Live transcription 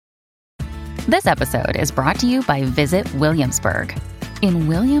This episode is brought to you by Visit Williamsburg. In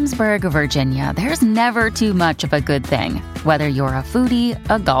Williamsburg, Virginia, there's never too much of a good thing. Whether you're a foodie,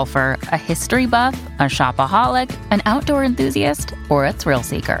 a golfer, a history buff, a shopaholic, an outdoor enthusiast, or a thrill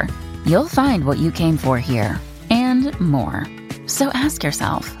seeker, you'll find what you came for here and more. So ask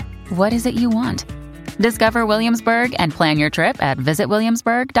yourself, what is it you want? Discover Williamsburg and plan your trip at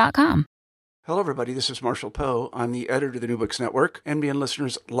visitwilliamsburg.com. Hello, everybody. This is Marshall Poe. I'm the editor of the New Books Network. NBN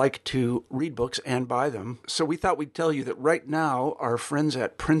listeners like to read books and buy them. So we thought we'd tell you that right now, our friends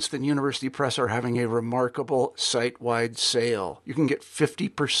at Princeton University Press are having a remarkable site-wide sale. You can get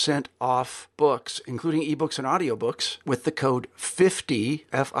 50% off books, including ebooks and audiobooks, with the code 50,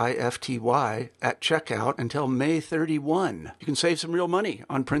 F-I-F-T-Y, at checkout until May 31. You can save some real money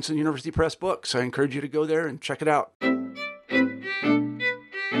on Princeton University Press books. I encourage you to go there and check it out.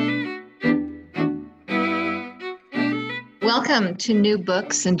 Welcome to New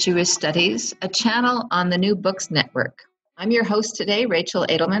Books and Jewish Studies, a channel on the New Books Network. I'm your host today, Rachel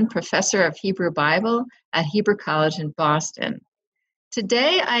Edelman, professor of Hebrew Bible at Hebrew College in Boston.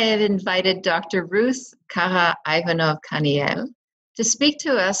 Today, I have invited Dr. Ruth Kara Ivanov-Kaniel to speak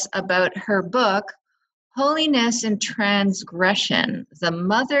to us about her book, Holiness and Transgression, The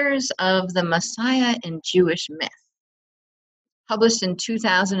Mothers of the Messiah in Jewish Myth, published in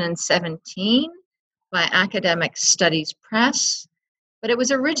 2017 by Academic Studies Press, but it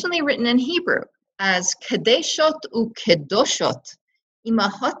was originally written in Hebrew as Kadeshot uKedoshot,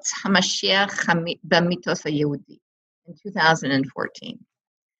 Imahot HaMashiach B'Mitos HaYehudi in 2014.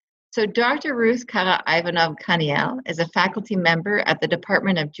 So Dr. Ruth Kara Ivanov-Kaniel is a faculty member at the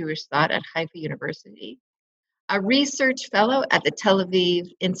Department of Jewish Thought at Haifa University, a research fellow at the Tel Aviv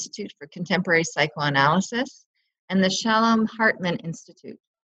Institute for Contemporary Psychoanalysis and the Shalom Hartman Institute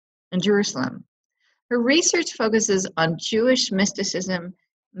in Jerusalem. Her research focuses on Jewish mysticism,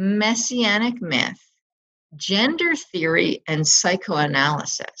 messianic myth, gender theory, and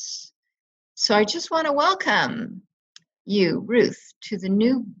psychoanalysis. So I just want to welcome you, Ruth, to the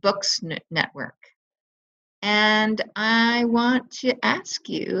New Books Network. And I want to ask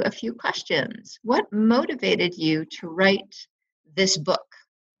you a few questions. What motivated you to write this book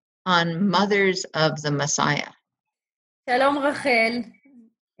on Mothers of the Messiah? Shalom, Rachel.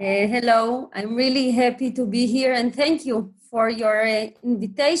 Hello, I'm really happy to be here, and thank you for your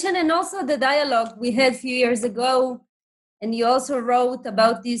invitation and also the dialogue we had a few years ago. And you also wrote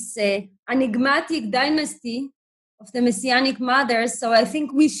about this enigmatic dynasty of the Messianic mothers. So I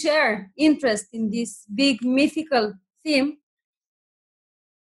think we share interest in this big mythical theme.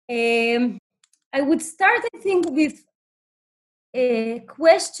 I would start, I think, with a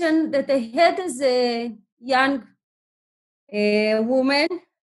question that I had as a young woman.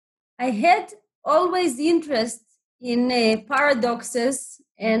 I had always interest in paradoxes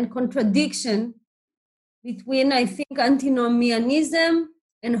and contradiction between, I think, antinomianism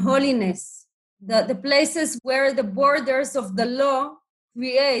and holiness, the places where the borders of the law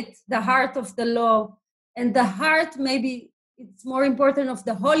create the heart of the law, and the heart, maybe it's more important, of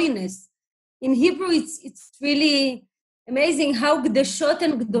the holiness. In Hebrew, it's really amazing how Gdeshot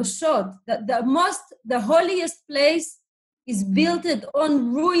and Gdoshot, the holiest place is built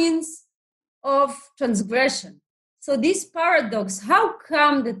on ruins of transgression. So this paradox, how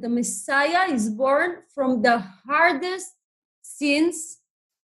come that the Messiah is born from the hardest sins,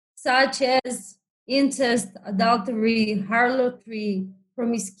 such as incest, adultery, harlotry,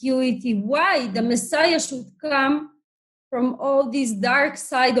 promiscuity? Why the Messiah should come from all this dark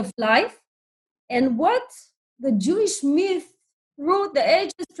side of life? And what the Jewish myth through the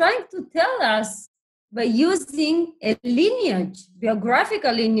ages trying to tell us by using a lineage,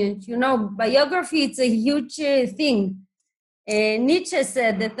 biographical lineage. You know, biography, it's a huge thing. Nietzsche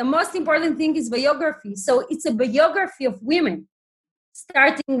said that the most important thing is biography. So it's a biography of women,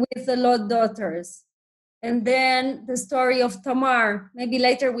 starting with the Lot daughters. And then the story of Tamar. Maybe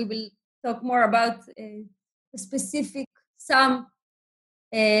later we will talk more about some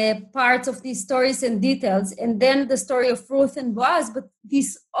parts of these stories and details, and then the story of Ruth and Boaz. But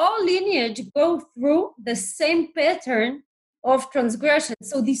this all lineage go through the same pattern of transgression.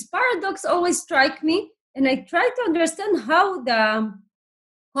 So this paradox always strike me, and I try to understand how the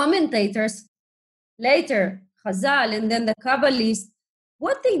commentators later, Chazal, and then the Kabbalists,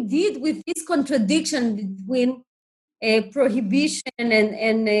 what they did with this contradiction between prohibition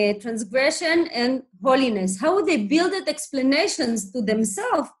and transgression and holiness. How they build explanations to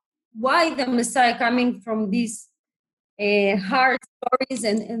themselves why the Messiah coming from these hard stories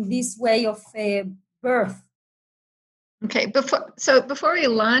and this way of birth. Okay, before we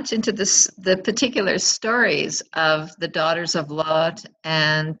launch into the particular stories of the daughters of Lot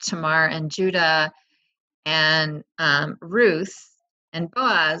and Tamar and Judah and Ruth and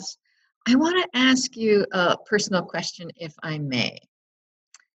Boaz, I want to ask you a personal question, if I may.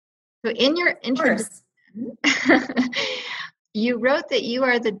 So in your introduction, you wrote that you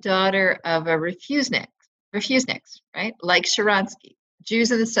are the daughter of a refuseniks, right? Like Sharansky,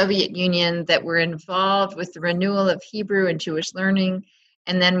 Jews in the Soviet Union that were involved with the renewal of Hebrew and Jewish learning,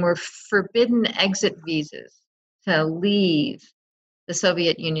 and then were forbidden exit visas to leave the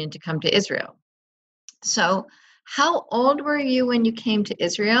Soviet Union to come to Israel. So how old were you when you came to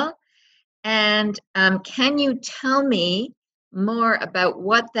Israel? And can you tell me more about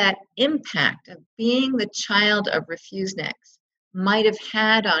what that impact of being the child of refuseniks might have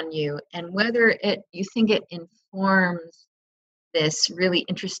had on you, and whether you think it informs this really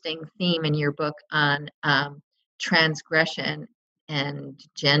interesting theme in your book on transgression and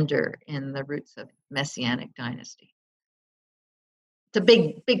gender in the roots of Messianic dynasty? It's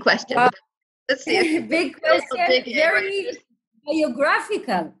a big question. Wow. Let's see. Big question, very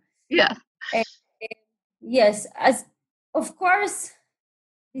biographical. Yeah. Yes, as of course,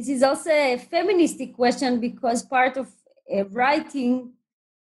 this is also a feministic question, because part of writing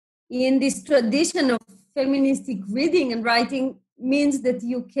in this tradition of feministic reading and writing means that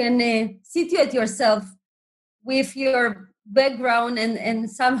you can situate yourself with your background and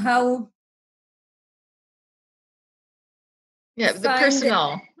somehow the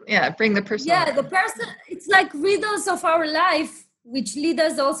personal. Bring the personal. Yeah, the person. It's like riddles of our life, which lead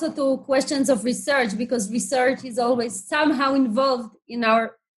us also to questions of research, because research is always somehow involved in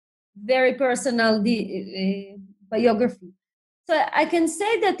our very personal biography. So I can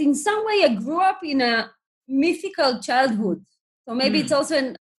say that in some way I grew up in a mythical childhood. So maybe it's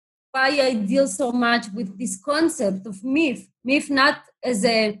also why I deal so much with this concept of myth not as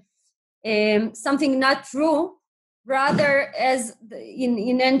a something not true, rather as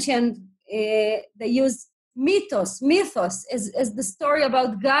in ancient they use mythos as the story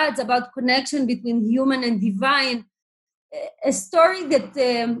about gods, about connection between human and divine, a story that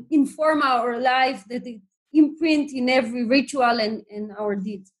inform our life, that it imprint in every ritual and our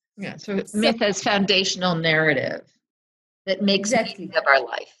deeds. Yeah, so myth as foundational narrative that makes meaning of our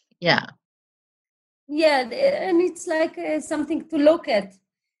life. Yeah, and it's like something to look at.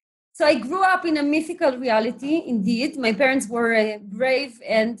 So I grew up in a mythical reality, indeed. My parents were brave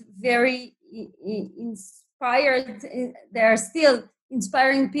and very inspired. They are still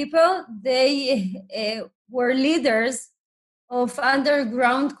inspiring people. They were leaders of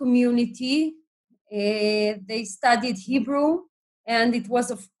underground community. They studied Hebrew, and it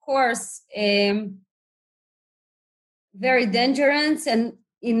was, of course, very dangerous and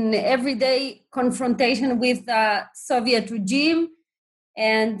in everyday confrontation with the Soviet regime,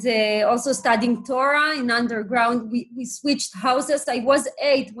 and also studying Torah in underground. We switched houses. I was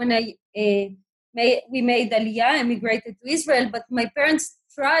 8 when we made Aliyah, immigrated to Israel, but my parents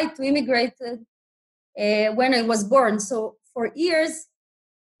tried to immigrate when I was born. So for years,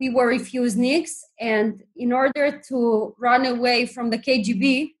 we were refuseniks, and in order to run away from the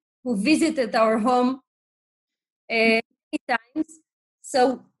KGB, who visited our home many times,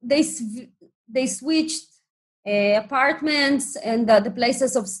 so they switched apartments and the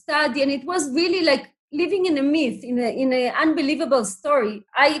places of study, and it was really like living in a myth, in an unbelievable story.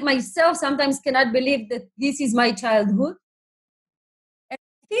 I myself sometimes cannot believe that this is my childhood. And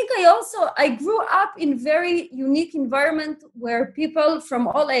I think I grew up in very unique environment where people from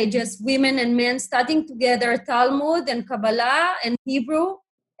all ages, women and men, studying together Talmud and Kabbalah and Hebrew.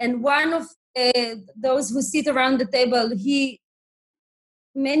 And one of those who sit around the table,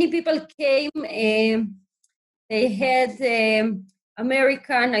 many people came. They had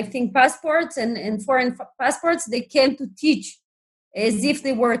American, I think, passports and foreign passports. They came to teach as if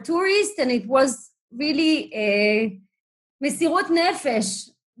they were tourists, and it was really mesirut nefesh,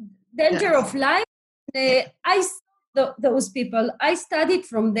 danger of life. I saw those people. I studied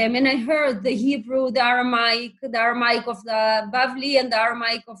from them, and I heard the Hebrew, the Aramaic of the Bavli, and the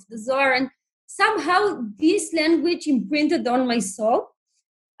Aramaic of the Zohar, and somehow this language imprinted on my soul.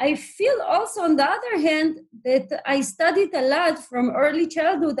 I feel also, on the other hand, that I studied a lot from early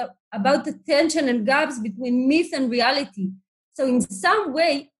childhood about the tension and gaps between myth and reality. So in some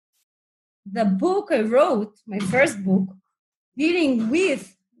way, the book I wrote, my first book, dealing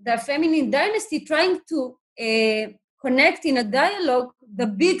with the feminine dynasty, trying to connect in a dialogue the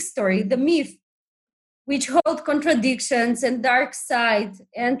big story, the myth, which hold contradictions and dark side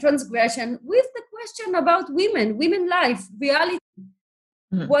and transgression, with the question about women life, reality.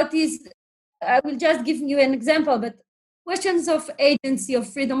 What is, I will just give you an example, but questions of agency, of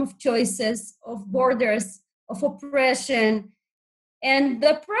freedom of choices, of borders, of oppression, and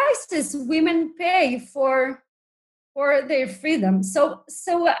the prices women pay for their freedom. So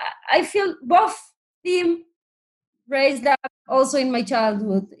I feel both themes raised up also in my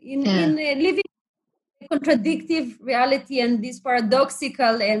childhood, in living a contradictive reality and this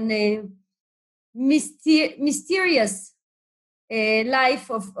paradoxical and mysterious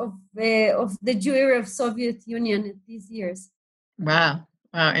life of the Jewry of Soviet Union these years. Wow,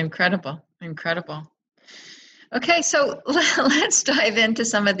 incredible. Okay, so let's dive into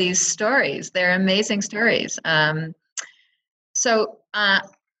some of these stories. They're amazing stories.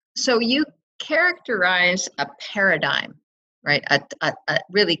 So you characterize a paradigm, right? A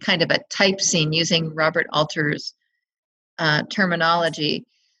really kind of a type scene, using Robert Alter's terminology,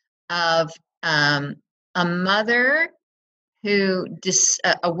 of a mother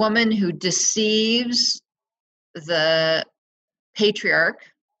a woman who deceives the patriarch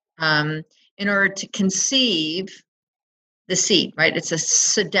in order to conceive the seed, right? It's a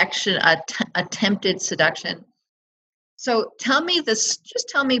seduction, attempted seduction. So tell me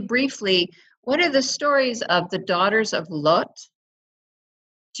briefly, what are the stories of the daughters of Lot,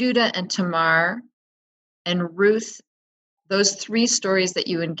 Judah and Tamar, and Ruth, those three stories that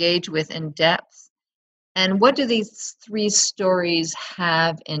you engage with in depth? And what do these three stories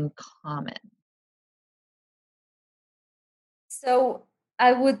have in common? So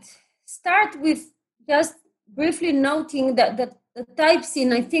I would start with just briefly noting that the type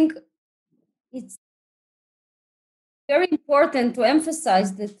scene, I think it's very important to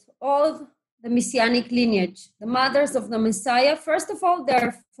emphasize that all the Messianic lineage, the mothers of the Messiah, first of all,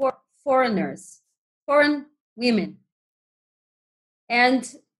 they're foreigners, foreign women. And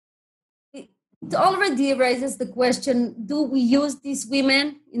it already raises the question, do we use these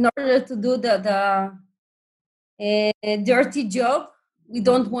women in order to do the dirty job? We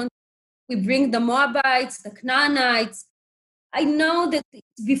bring the Moabites, the Canaanites. I know that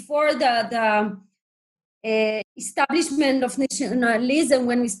before the establishment of nationalism,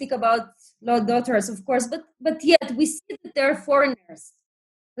 when we speak about Lot daughters, of course, but yet we see that they're foreigners.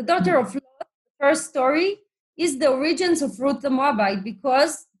 The daughter of Lot, the first story, is the origins of Ruth the Moabite,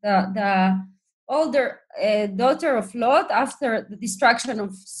 because the older daughter of Lot, after the destruction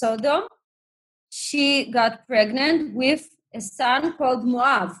of Sodom, she got pregnant with a son called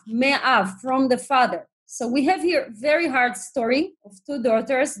Me'av, from the father. So we have here a very hard story of two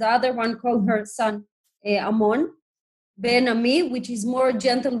daughters. The other one called her son Ammon, Ben Ami, which is more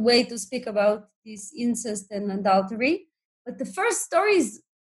gentle way to speak about this incest and adultery. But the first story is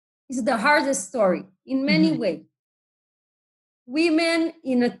the hardest story in many ways. Women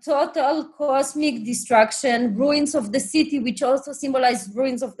in a total cosmic destruction, ruins of the city, which also symbolize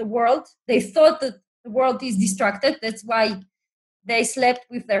ruins of the world. They thought that the world is destructed. That's why they slept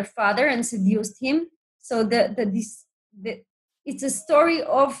with their father and seduced him. So it's a story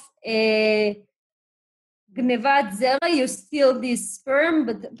of Gnevat Zera. You steal this sperm,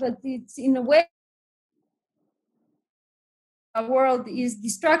 but it's in a way our world is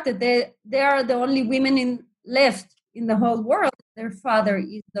distracted. They are the only women left in the whole world. Their father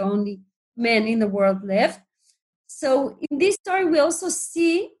is the only man in the world left. So in this story, we also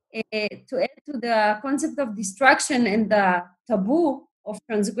see, to add to the concept of destruction and the taboo of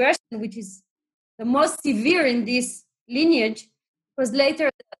transgression, which is the most severe in this lineage, because later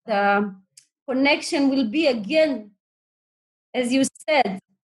the connection will be again, as you said,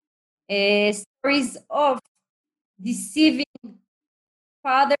 stories of deceiving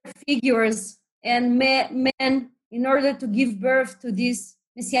father figures and men in order to give birth to this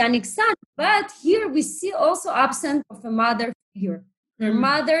messianic son. But here we see also absence of a mother figure. Their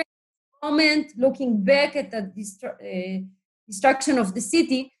mother, in the moment, looking back at the destruction of the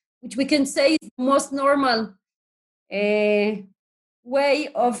city, which we can say is the most normal way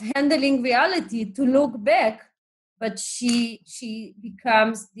of handling reality, to look back, but she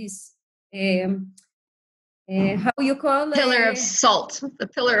becomes this how you call pillar of salt. The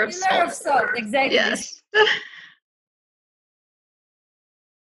pillar of salt. Pillar of salt, exactly. Yes.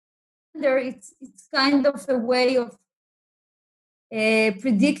 It's kind of a way of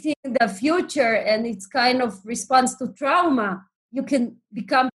predicting the future, and it's kind of response to trauma. You can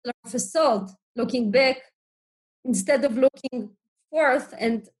become pillar of salt, looking back instead of looking forth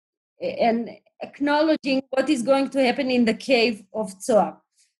and acknowledging what is going to happen in the cave of Tzoar.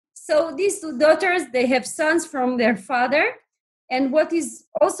 So these two daughters, they have sons from their father. And what is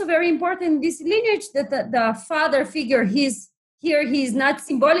also very important in this lineage, that the father figure, he is not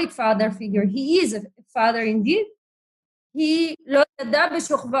symbolic father figure. He is a father indeed. He didn't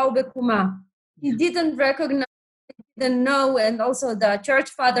recognize, didn't know, and also the church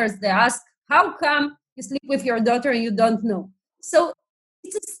fathers, they ask, how come you sleep with your daughter and you don't know? So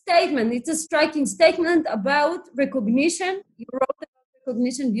it's a statement, it's a striking statement about recognition. You wrote about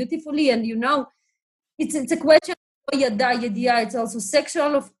recognition beautifully, and it's a question of yada, yada. It's also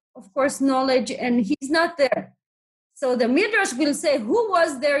sexual, of course, knowledge, and he's not there. So the Midrash will say, who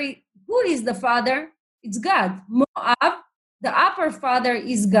was there? Who is the father? It's God. Moab, the upper father,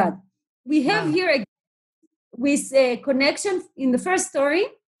 is God. We have here with a connection in the first story.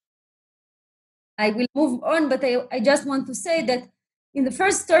 I will move on, but I just want to say that in the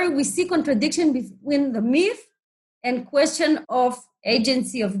first story, we see contradiction between the myth and question of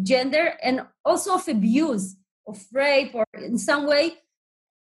agency of gender, and also of abuse, of rape, or in some way,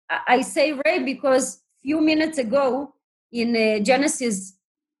 I say rape because a few minutes ago in Genesis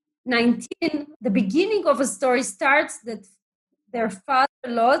 19, the beginning of a story starts that their father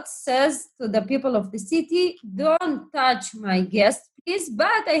Lot says to the people of the city, don't touch my guests, please,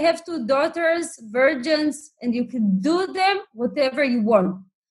 but I have 2 daughters, virgins, and you can do them whatever you want.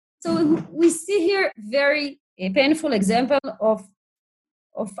 So we see here a painful example of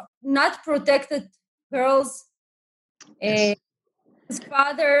not protected girls. Yes. His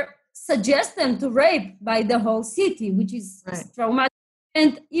father suggests them to rape by the whole city, which is traumatic,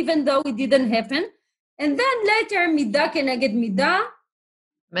 and even though it didn't happen. And then later, midah keneged midah.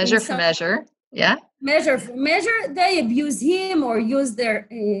 Measure for measure, yeah. Measure for measure, they abuse him or use their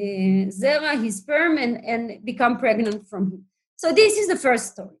zera, his sperm, and become pregnant from him. So this is the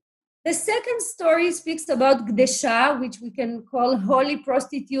first story. The second story speaks about Gdesha, which we can call holy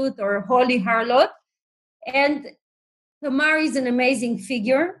prostitute or holy harlot. And Tamar is an amazing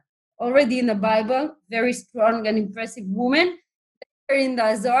figure, already in the Bible, very strong and impressive woman. In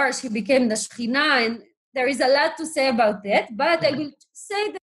the Zohar, she became the Shekhinah, and there is a lot to say about that. But I will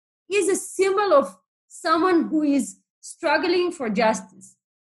say that he is a symbol of someone who is struggling for justice,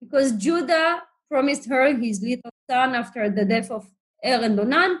 because Judah promised her his little son after the death of Er and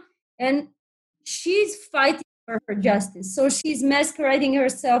Onan, and she's fighting for her justice. So she's masquerading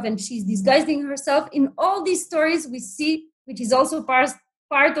herself and she's disguising herself. In all these stories we see, which is also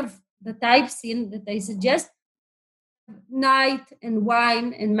part of the type scene that I suggest, night and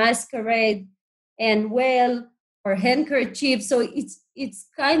wine and masquerade and veil or handkerchief. So it's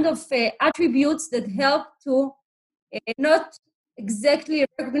kind of attributes that help to not exactly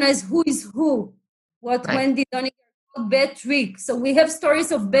recognize who is who. What Wendy Doniger called bad trick. So we have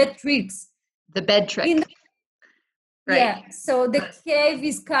stories of bad tricks. The bed trick. Yeah. So the cave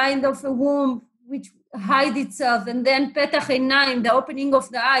is kind of a womb which hides itself, and then Petach Einayim, the opening of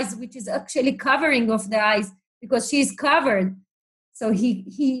the eyes, which is actually covering of the eyes because she is covered. So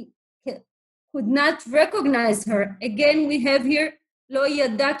he could not recognize her. Again, we have here Lo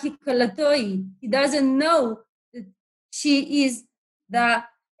yada ki kalatoi. He doesn't know that she is the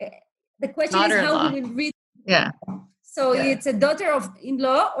question daughter-in-law. Is how we will read. Yeah. So it's a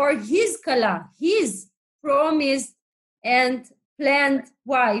daughter-in-law or his kala, his promised and planned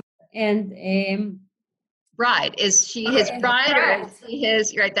wife and bride. Is she his bride or is she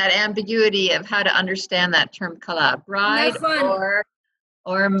his, right, that ambiguity of how to understand that term kala, bride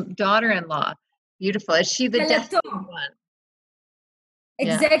or daughter-in-law. Beautiful. Is she the destined one?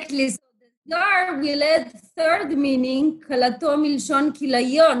 Exactly. So the Zohar will add third meaning, kalato milshon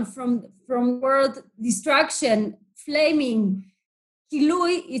kilayon, from word destruction, flaming.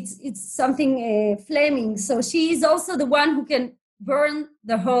 Kilui, it's something flaming. So she is also the one who can burn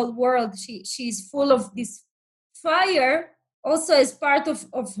the whole world. She's full of this fire, also as part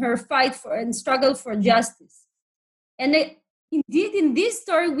of her fight for and struggle for justice. And indeed, in this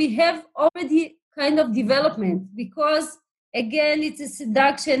story, we have already kind of development, because again, it's a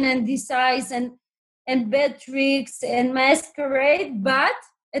seduction and disguise and bad tricks and masquerade. But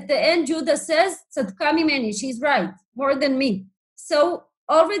at the end, Judah says, "Tzadka mimeni," she's right, more than me. So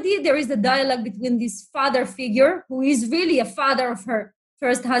already there is a dialogue between this father figure, who is really a father of her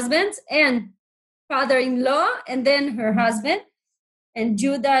first husband, and father-in-law, and then her husband, and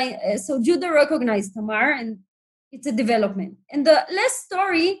Judah. So Judah recognized Tamar, and it's a development. And the last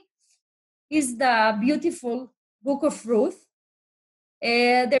story is the beautiful book of Ruth.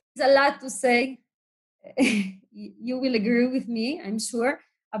 There is a lot to say. You will agree with me, I'm sure,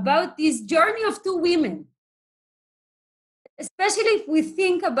 about this journey of two women. Especially if we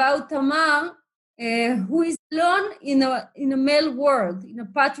think about Tamar, who is alone in a male world, in a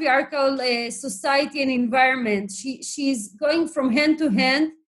patriarchal society and environment. She's going from hand to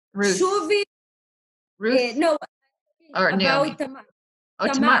hand. Ruth. Shuvi, Ruth? No. Or about Naomi. Tamar. Oh,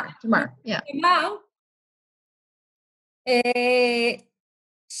 Tamar. Yeah. Tamar,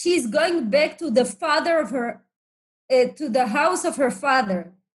 she's going back to the father of her to the house of her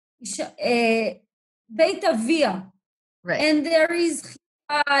father, Beit Avia. Right. And there is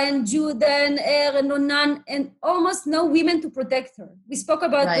Hira and Judah and Er and Onan and almost no women to protect her. We spoke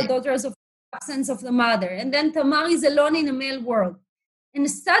about the daughters of absence of the mother. And then Tamar is alone in a male world. And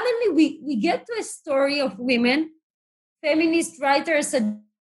suddenly we get to a story of women. Feminist writers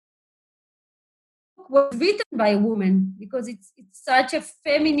was written by a woman because it's such a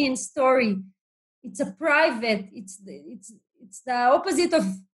feminine story. It's a private. It's the opposite of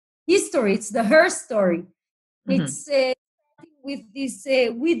history. It's the her story. Mm-hmm. It's with this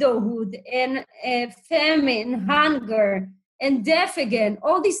widowhood and famine, hunger, and death again.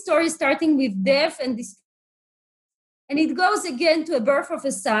 All these stories starting with death and this. And it goes again to a birth of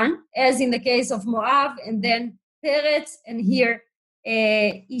a son, as in the case of Moab, and then Peretz, and here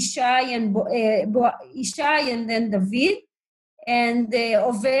Ishai and then David, and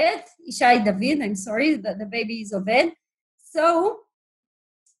Oved, Ishai David, I'm sorry, the baby is Oved. So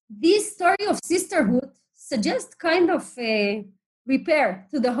this story of sisterhood suggests kind of a repair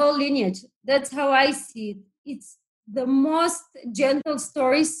to the whole lineage. That's how I see it. It's the most gentle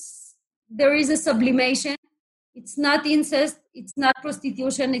stories. There is a sublimation. It's not incest, it's not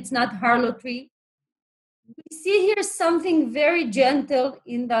prostitution, it's not harlotry. We see here something very gentle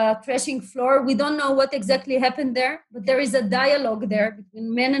in the threshing floor. We don't know what exactly happened there, but there is a dialogue there between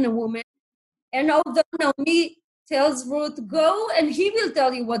man and a woman. And although Naomi tells Ruth, go and he will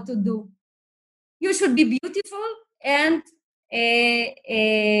tell you what to do. You should be beautiful and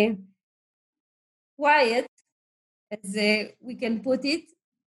quiet, as we can put it.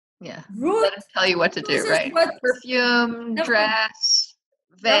 Yeah, Ruth, let us tell you what to do, right? Perfume, dress,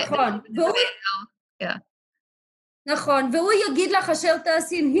 veil. Yeah. נכון, והוא יגיד לך אשר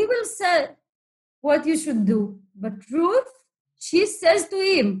תעשין. He will say what you should do. But Ruth, she says to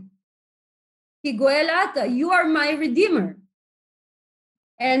him, כי גואל אתה, you are my redeemer.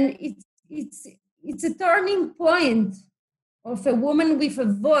 And it's a turning point of a woman with a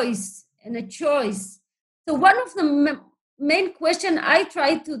voice and a choice. So one of the main question I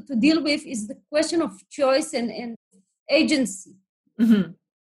try to deal with is the question of choice and agency. Mm-hmm.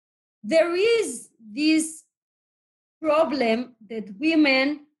 There is this problem that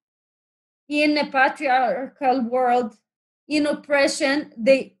women in a patriarchal world, in oppression,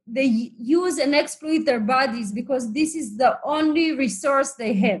 they use and exploit their bodies because this is the only resource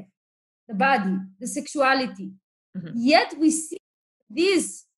they have, the body, the sexuality. Mm-hmm. Yet we see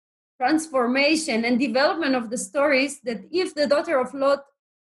this transformation and development of the stories that if the daughter of Lot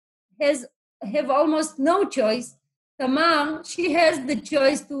have almost no choice, Tamar, she has the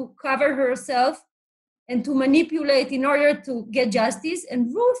choice to cover herself and to manipulate in order to get justice.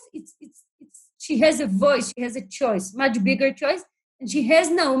 And Ruth, she has a voice, she has a choice, much bigger choice. And she has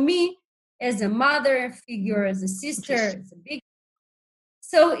Naomi as a mother figure, as a sister, as a big.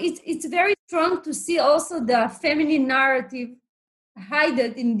 So it's very strong to see also the feminine narrative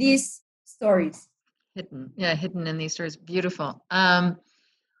hidden in these stories. Hidden in these stories. Beautiful. So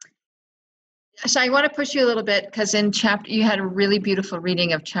I want to push you a little bit because in you had a really beautiful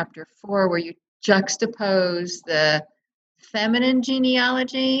reading of chapter 4 where you juxtapose the feminine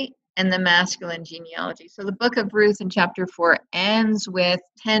genealogy and the masculine genealogy. So the book of Ruth in chapter 4 ends with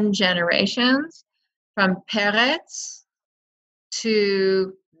 10 generations from Peretz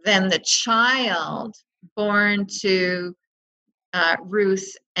to then the child born to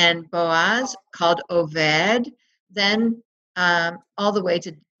Ruth and Boaz called Oved, then all the way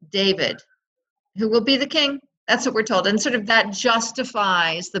to David, who will be the king. That's what we're told. And sort of that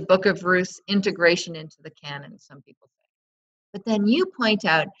justifies the book of Ruth's integration into the canon, some people say. But then you point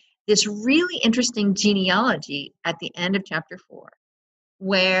out this really interesting genealogy at the end of chapter 4,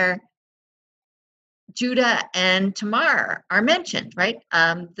 where Judah and Tamar are mentioned, right?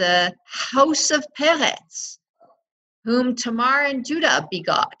 The house of Peretz, whom Tamar and Judah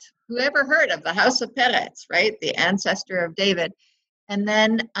begot. Whoever heard of the house of Peretz, right? The ancestor of David. And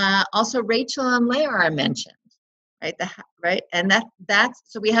then also Rachel and Leah are mentioned, right? And that's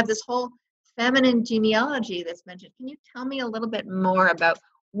so we have this whole feminine genealogy that's mentioned. Can you tell me a little bit more about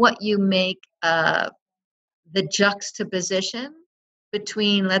what you make the juxtaposition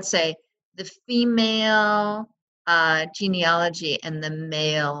between, let's say, the female genealogy and the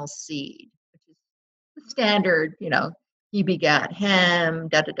male seed, which is the standard, he begat him,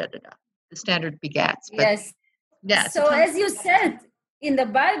 the standard begats. But, yes. Yeah. So as you said, in the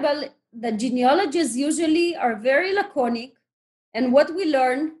Bible, the genealogies usually are very laconic. And what we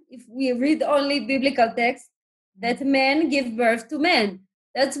learn, if we read only biblical texts, that men give birth to men.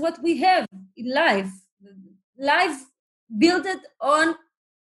 That's what we have in life. Life built on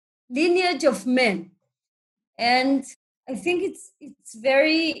lineage of men. And I think it's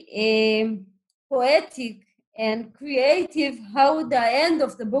very poetic and creative how the end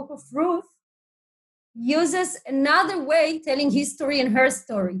of the book of Ruth uses another way telling history and her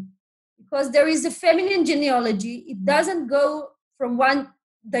story. Because there is a feminine genealogy, it doesn't go from one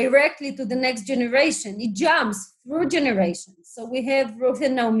directly to the next generation. It jumps through generations. So we have Ruth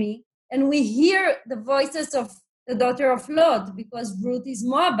and Naomi, and we hear the voices of the daughter of Lot, because Ruth is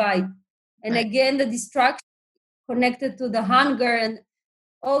Moabite. And again, the destruction connected to the hunger and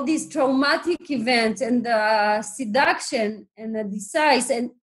all these traumatic events and the seduction and the desires.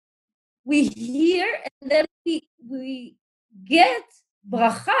 And we hear, and then we get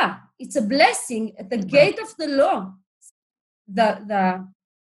bracha. It's a blessing at the gate of the law. The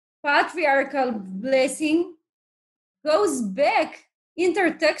patriarchal blessing goes back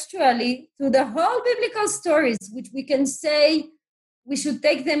intertextually to the whole biblical stories, which we can say we should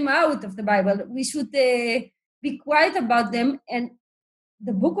take them out of the Bible. We should be quiet about them. And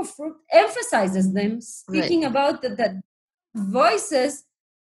the book of Ruth emphasizes them, speaking about the voices,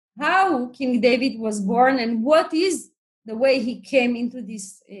 how King David was born and what is the way he came into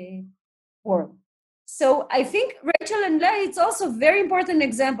this world. So I think Rachel and Leah, it's also a very important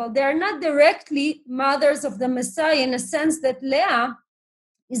example. They are not directly mothers of the Messiah in a sense that Leah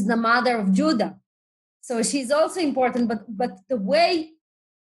is the mother of Judah. So she's also important, but the way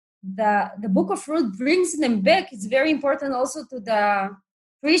the book of Ruth brings them back is very important also to the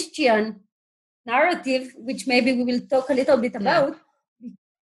Christian narrative, which maybe we will talk a little bit about.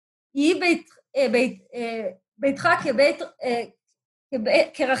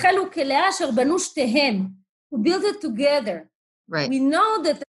 כרחל וכלאה אשר בנו שתיהם, who built it together. Right. We know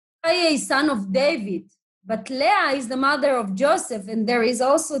that the Messiah is son of David, but Leah is the mother of Joseph, and there is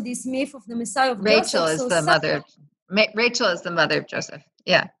also this myth of the Messiah of Rachel Joseph. Rachel is the mother of Joseph.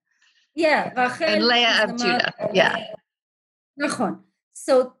 Yeah. Yeah, Rachel and Leah of Judah. Yeah. נכון.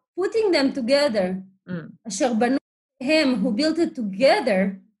 So putting them together, אשר בנו שתיהם, who built it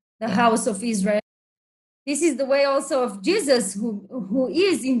together, the house of Israel. This is the way also of Jesus, who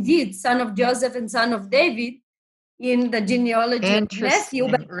is indeed son of Joseph and son of David in the genealogy of Matthew.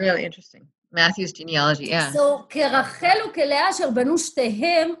 Really interesting. Matthew's genealogy, yeah. So, כרחל וכלאה אשר בנו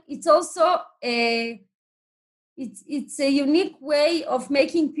שתיהם, it's also it's a unique way of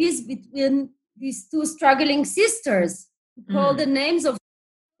making peace between these two struggling sisters. We call the names of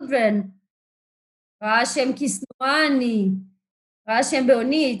children. Hashem Kisnuani. Hashem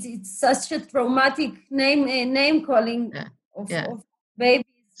Beoni, it's such a traumatic name calling of babies.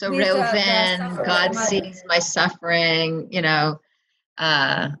 So Reuven, God sees my suffering,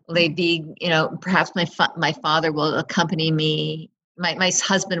 Levi, perhaps my father will accompany me. My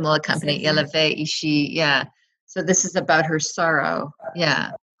husband will accompany Yelaveh Ishi, yeah. So this is about her sorrow,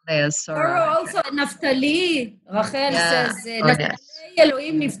 yeah. Leah's sorrow. Also, Naphtali, Rachel says, Naphtali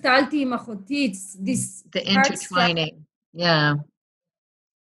Elohim niftalti im achoti. It's this the intertwining, yeah.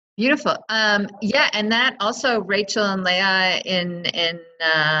 Beautiful. And that also Rachel and Leah in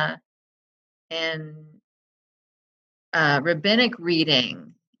rabbinic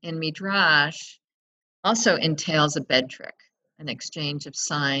reading in Midrash also entails a bed trick, an exchange of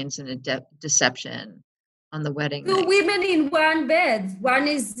signs and a deception on the wedding night. Two women in one bed. One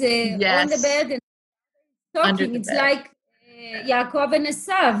is on the bed and talking. It's like Yaakov and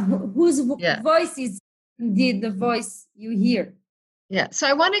Esav, whose voice is indeed the voice you hear. Yeah, so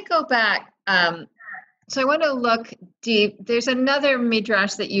I want to go back. So I want to look deep. There's another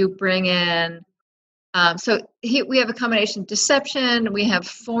midrash that you bring in. We have a combination: deception, we have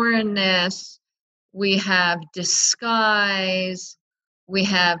foreignness, we have disguise, we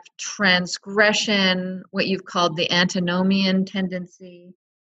have transgression, what you've called the antinomian tendency.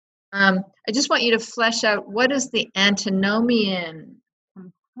 I just want you to flesh out what is the antinomian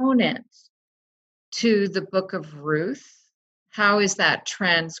component to the book of Ruth. How is that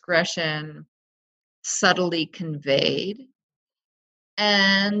transgression subtly conveyed?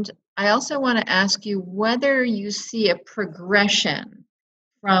 And I also want to ask you whether you see a progression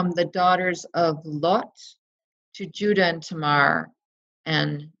from the daughters of Lot to Judah and Tamar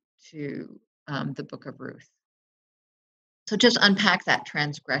and to the book of Ruth. So just unpack that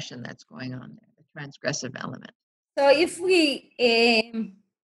transgression that's going on there, the transgressive element. So if we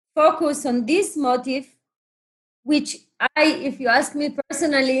focus on this motive, which if you ask me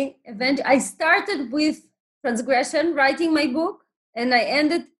personally, I started with transgression, writing my book, and I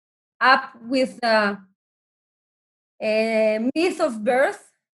ended up with a myth of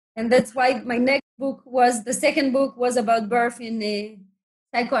birth. And that's why my the second book was about birth in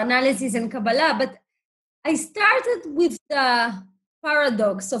psychoanalysis and Kabbalah. But I started with the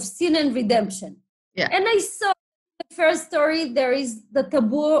paradox of sin and redemption. Yeah. And I saw the first story, there is the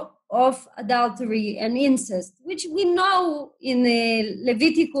taboo of adultery and incest, which we know in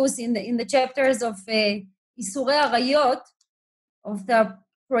Leviticus, in the chapters of Isurei Arayot, of the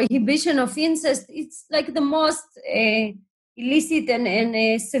prohibition of incest. It's like the most illicit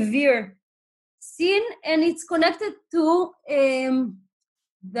and severe sin, and it's connected to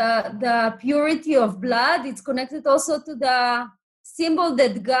the purity of blood. It's connected also to the symbol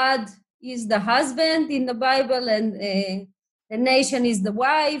that God is the husband in the Bible, and the nation is the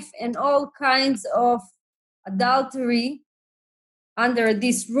wife, and all kinds of adultery under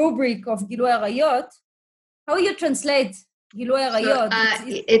this rubric of Gilui Arayot. How you translate Gilui Arayot?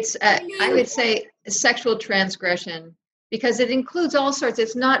 I would say sexual transgression, because it includes all sorts.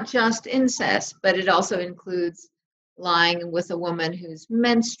 It's not just incest, but it also includes lying with a woman who's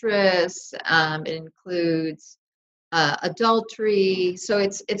menstruous. It includes adultery. So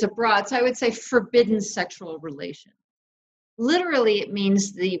it's a broad. So I would say forbidden sexual relation. Literally, it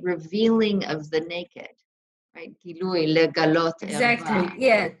means the revealing of the naked, right? Gilui, legalot. Exactly.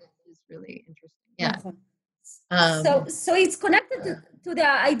 Yeah. It's really interesting. Yeah. So it's connected to the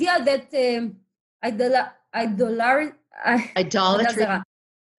idea that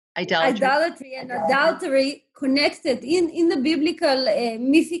idolatry and adultery connected in the biblical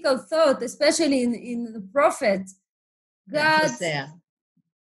mythical thought, especially in the prophets. God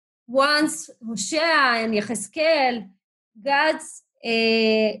wants Hosea and Yechezkel. God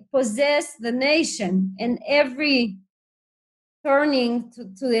possessed the nation, and every turning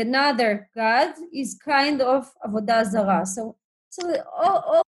to another God is kind of avodah zarah. So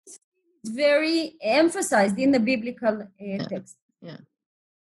all is very emphasized in the biblical text. Yeah.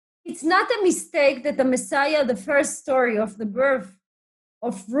 It's not a mistake that the Messiah, the first story of the birth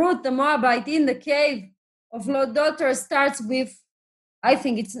of Ruth the Moabite in the cave of Lot's daughter, starts with, I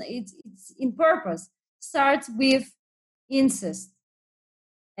think it's in purpose, starts with incest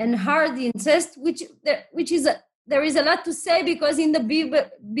and hard incest, which is there is a lot to say, because in the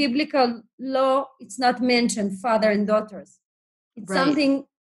biblical law it's not mentioned, father and daughters. It's right. Something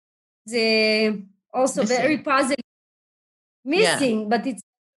also missing. Very puzzling, missing, but it's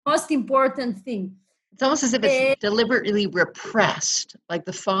the most important thing. It's almost as if it's deliberately repressed, like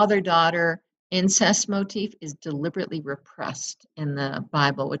the father-daughter incest motif is deliberately repressed in the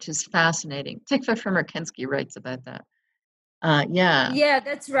Bible, which is fascinating. Tikva from Merkensky writes about that. Yeah,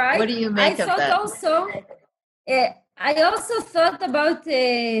 that's right. What do you make of that? I also thought about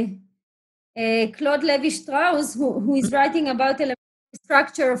Claude Levi-Strauss, who is writing about the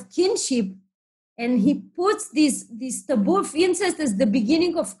structure of kinship, and he puts this taboo of incest as the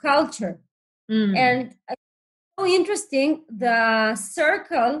beginning of culture. And it's so interesting, the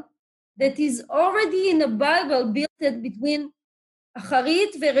circle that is already in the Bible built between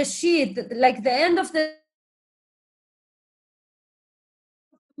Acharit and Reshit, like the end of the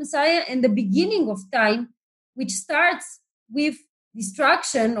Messiah and the beginning of time, which starts with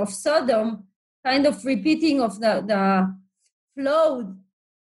destruction of Sodom, kind of repeating of the flood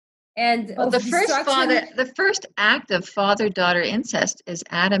and of the first act of father-daughter incest is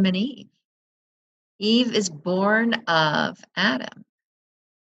Adam and Eve. Eve is born of Adam.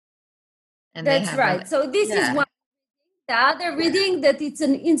 And that's right. So this is one. The other reading that it's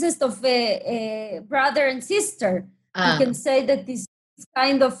an incest of a brother and sister. You can say that this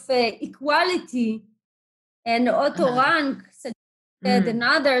kind of equality and auto rank and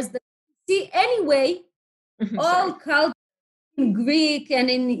others that see anyway. All cultures in Greek and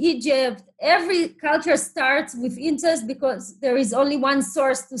in Egypt, every culture starts with incest because there is only one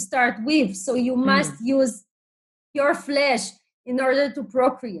source to start with. So you must use your flesh in order to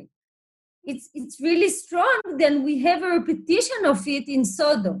procreate. It's really strong. Then we have a repetition of it in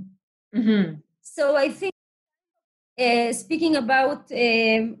Sodom. So I think speaking about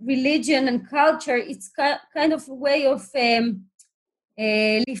religion and culture, it's kind of a way of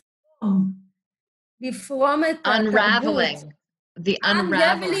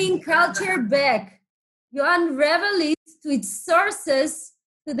unraveling culture back. You unravel it to its sources,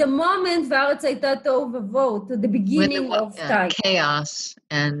 to the moment to the beginning of time. Chaos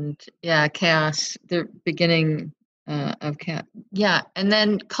and chaos, the beginning of chaos. Yeah, and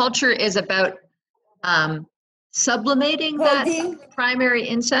then culture is about sublimating that primary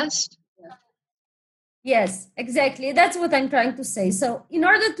incest. Yes, exactly. That's what I'm trying to say. So in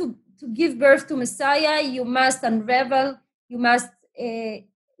order to give birth to Messiah, you must unravel, you must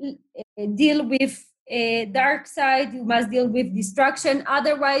deal with dark side, you must deal with destruction.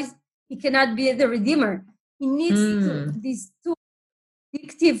 Otherwise, he cannot be the Redeemer. He needs these two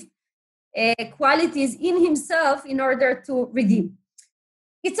addictive qualities in himself in order to redeem.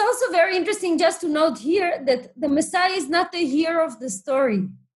 it's also very interesting just to note here that the Messiah is not the hero of the story.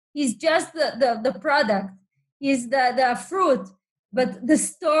 He's just the product. He's the fruit. But the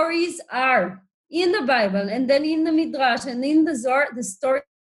stories are in the Bible and then in the Midrash and in the Zohar, the story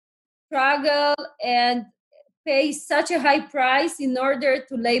struggle and pay such a high price in order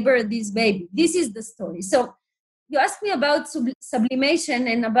to labor this baby. This is the story. So you asked me about sublimation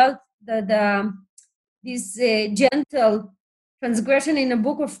and about this gentle transgression in a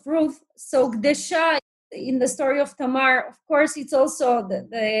book of Ruth. So Gdesha, in the story of Tamar, of course, it's also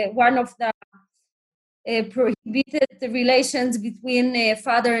the one of the prohibited relations between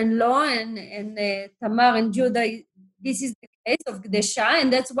father-in-law and Tamar and Judah. This is the case of Gdesha,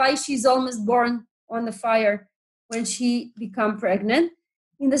 and that's why she's almost born on the fire when she became pregnant.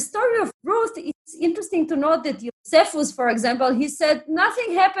 In the story of Ruth, it's interesting to note that Josephus, for example, he said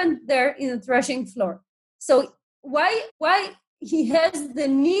nothing happened there in the threshing floor. So why he has the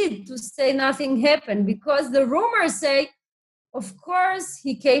need to say nothing happened? Because the rumors say, of course,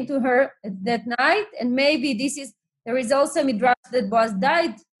 he came to her at that night, and maybe there is also midrash that Boaz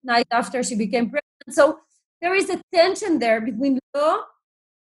died night after she became pregnant. So there is a tension there between law,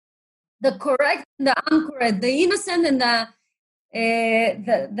 the correct and the incorrect, the innocent and the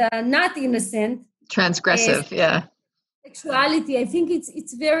not innocent. Transgressive, yeah. Sexuality. I think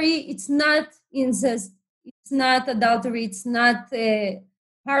it's not incest, it's not adultery, it's not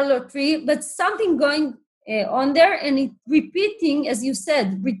harlotry, but something going on there, and it repeating, as you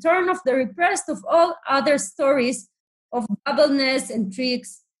said, return of the repressed of all other stories of doubleness and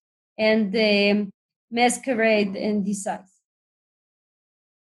tricks and masquerade and disguise.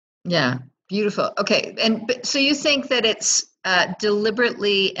 Yeah, beautiful. Okay, and so you think that it's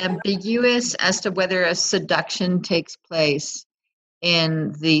deliberately ambiguous as to whether a seduction takes place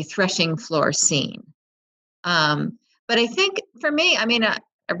in the threshing floor scene. But I think for me, I mean,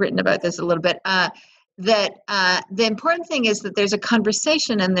 I've written about this a little bit, that the important thing is that there's a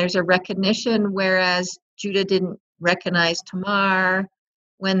conversation and there's a recognition, whereas Judah didn't recognize Tamar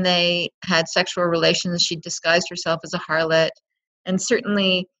when they had sexual relations. She disguised herself as a harlot. And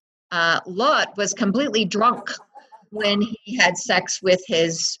certainly Lot was completely drunk when he had sex with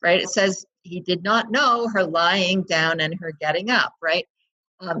his, right? It says he did not know her lying down and her getting up, right?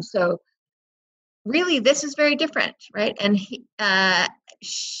 So really, this is very different, right? And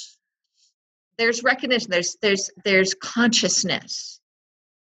there's recognition, there's consciousness,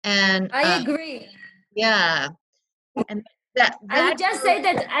 and I agree. Yeah, and that I would just say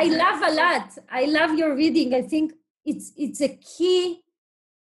that I love a lot. I love your reading. I think it's a key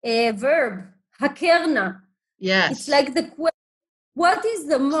verb, hakerna. Yes, it's like the what is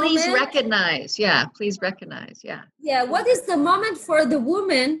the moment? Please recognize. Yeah, please recognize. Yeah. Yeah, what is the moment for the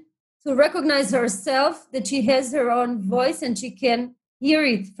woman to recognize herself, that she has her own voice and she can hear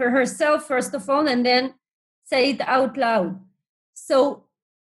it for herself, first of all, and then say it out loud. So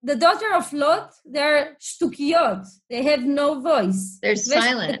the daughter of Lot, they're shtukiyot. They have no voice. They're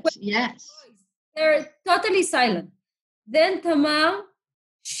silent. Yes. They're totally silent. Then Tamar,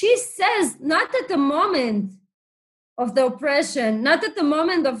 she says, not at the moment of the oppression, not at the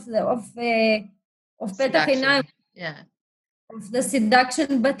moment of Petach Einayim, of the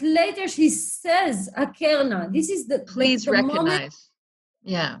seduction, but later she says, Akerna. This is the please the recognize. Moment.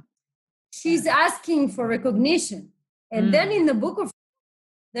 Yeah. She's asking for recognition. And then in the book of,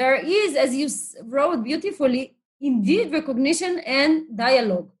 there is, as you wrote beautifully, indeed recognition and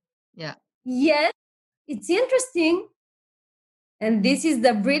dialogue. Yeah. Yet, it's interesting, and this is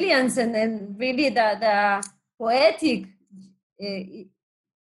the brilliance and really the poetic, the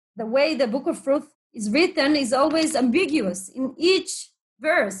way the book of Ruth is written is always ambiguous in each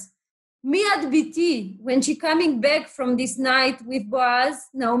verse. Miad biti, when she coming back from this night with Boaz,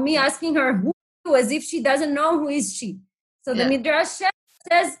 Naomi asking her who, as if she doesn't know who is she. So the Midrash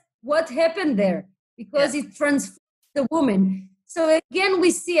says what happened there, because it transforms the woman. So again, we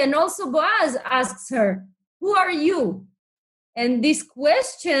see, and also Boaz asks her, who are you? And these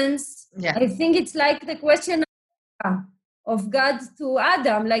questions, I think it's like the question of God to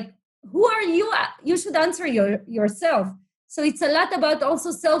Adam, like, who are you? You should answer yourself. So it's a lot about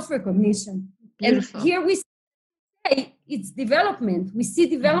also self-recognition. Beautiful. And here we say it's development. We see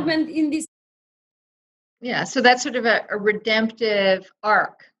development in this. Yeah, so that's sort of a redemptive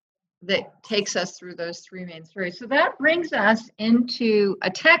arc that takes us through those three main stories. So that brings us into a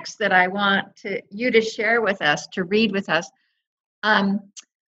text that I want you to share with us, to read with us.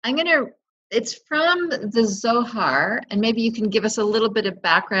 It's from the Zohar, and maybe you can give us a little bit of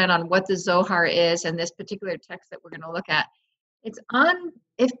background on what the Zohar is and this particular text that we're going to look at. It's on,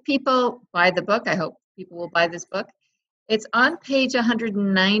 if people buy the book, I hope people will buy this book. It's on page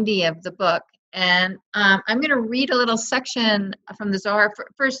 190 of the book. And I'm going to read a little section from the Zohar.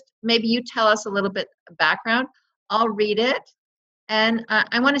 First, maybe you tell us a little bit of background. I'll read it. And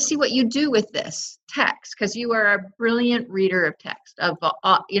I want to see what you do with this text, because you are a brilliant reader of text.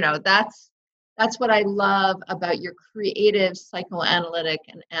 That's what I love about your creative psychoanalytic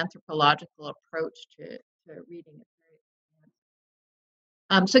and anthropological approach to reading it.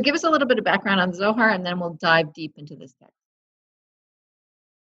 So give us a little bit of background on Zohar, and then we'll dive deep into this text.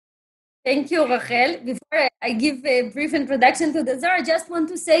 Thank you, Rachel. Before I give a brief introduction to the Zohar, I just want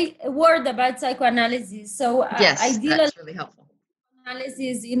to say a word about psychoanalysis. So yes, I deal that's really helpful.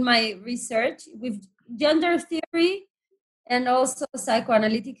 Analysis in my research with gender theory and also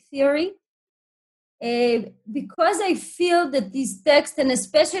psychoanalytic theory. Because I feel that this text, and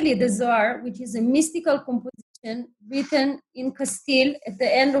especially the Zohar, which is a mystical composition written in Castile at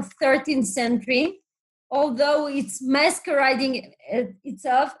the end of 13th century, although it's masquerading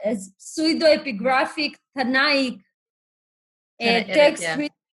itself as pseudo-epigraphic Tanaic text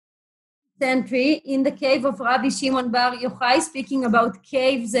written century in the cave of Rabbi Shimon Bar Yochai, speaking about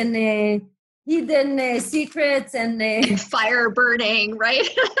caves and hidden secrets and fire burning, right?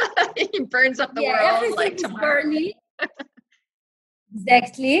 He burns up the world everything like is tomorrow. burning.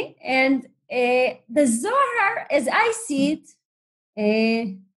 Exactly. And the Zohar, as I see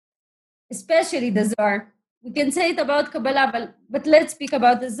it, especially the Zohar, we can say it about Kabbalah, but let's speak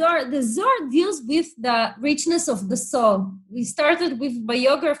about the Zohar. The Zohar deals with the richness of the soul. We started with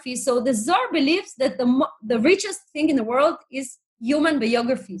biography, so the Zohar believes that the richest thing in the world is human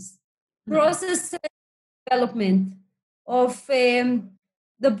biographies, process development of the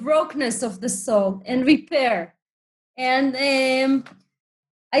brokenness of the soul and repair. And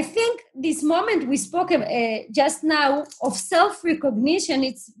I think this moment we spoke just now of self-recognition,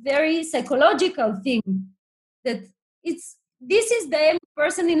 it's very psychological thing. That this is the aim of the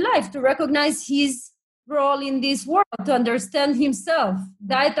person in life, to recognize his role in this world, to understand himself.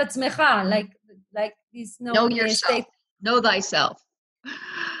 Da'et atzmecha, like this. Know yourself. Know thyself.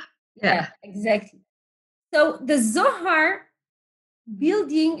 Yeah, exactly. So the Zohar,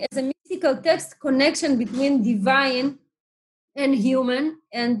 building as a mystical text connection between divine and human,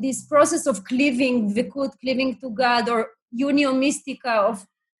 and this process of cleaving, Vikut, cleaving to God, or Unio Mystica, of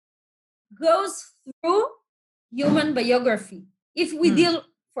goes through human biography. If we deal,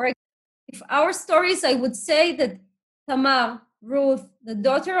 if our stories, I would say that Tamar, Ruth, the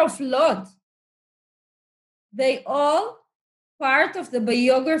daughter of Lot, they all part of the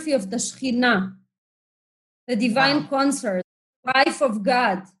biography of the Shekhinah, the divine consort, wife of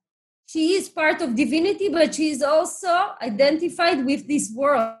God. She is part of divinity, but she is also identified with this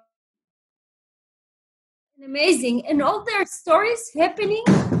world. Amazing. And all their stories happening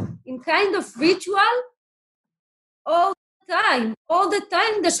in kind of ritual all the time. All the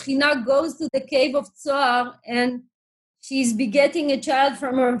time the Shekhinah goes to the cave of Tzohar and she's begetting a child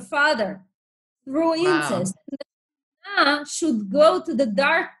from her father through incest. The Shekhinah should go to the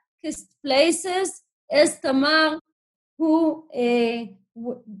darkest places as Tamar, who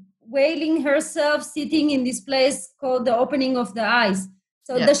wailing herself, sitting in this place called the opening of the eyes.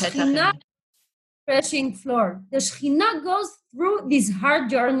 So the Shekhinah, threshing floor. The Shekhinah goes through these hard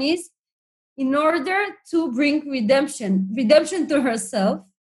journeys in order to bring redemption to herself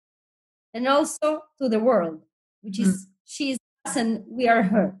and also to the world, which is she is us and we are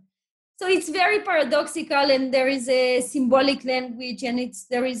her. So it's very paradoxical, and there is a symbolic language and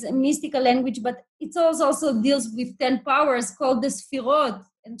there is a mystical language, but it also deals with 10 powers called the Sfirot,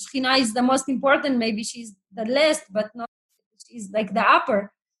 and Shekhinah is the most important. Maybe she's the least, but not, she's like the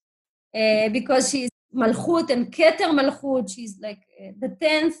upper, because she's Malchut and Keter Malchut. She's like the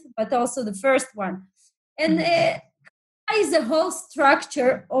 10th, but also the first one. And is a whole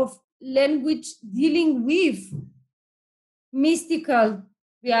structure of language dealing with mystical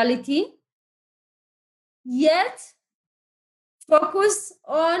reality, yet focus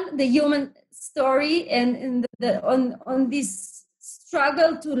on the human story and on this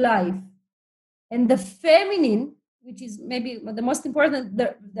struggle to life. And the feminine, which is maybe the most important,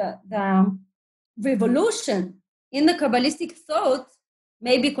 the revolution in the Kabbalistic thought,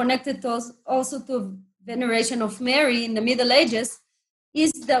 may be connected to also to veneration of Mary in the Middle Ages,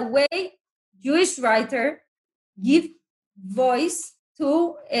 is the way Jewish writer give voice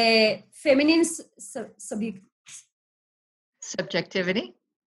to a feminine subjectivity. Subjectivity.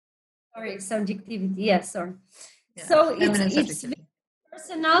 Yes, sorry. Yeah, so it's very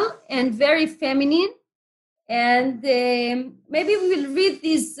personal and very feminine. And maybe we will read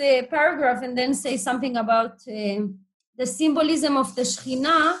this paragraph and then say something about the symbolism of the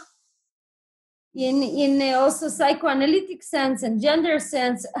Shekhinah in also psychoanalytic sense and gender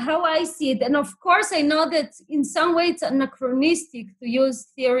sense, how I see it. And of course, I know that in some way it's anachronistic to use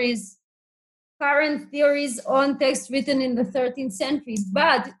theories, current theories on texts written in the 13th century.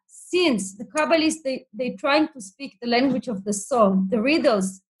 But since the Kabbalists, they trying to speak the language of the soul, the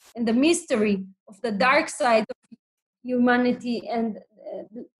riddles and the mystery of the dark side of humanity and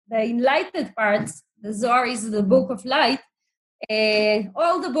the enlightened parts, the Zohar is the book of light.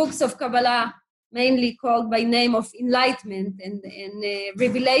 All the books of Kabbalah, mainly called by name of enlightenment and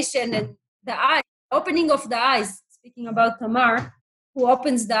revelation and the eye, opening of the eyes, speaking about Tamar, who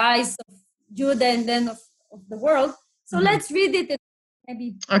opens the eyes of Judah and then of the world. So let's read it.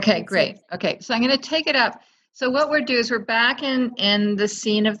 Maybe. Okay, great. Okay, so I'm going to take it up. So what we're doing is we're back in the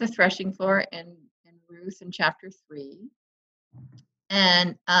scene of the threshing floor in Ruth in chapter 3.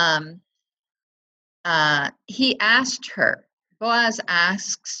 And he asked her, Boaz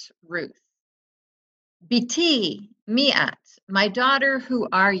asks Ruth, Biti mi'at, my daughter, who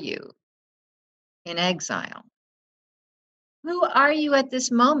are you? In exile. Who are you at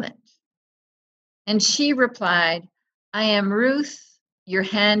this moment? And she replied, I am Ruth, your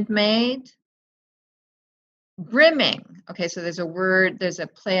handmaid, brimming. Okay, so there's a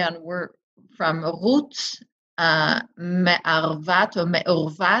play on word from Ruth, me'arvat or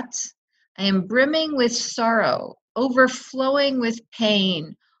me'urvat. I am brimming with sorrow, overflowing with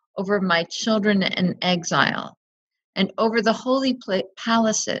pain over my children in exile and over the holy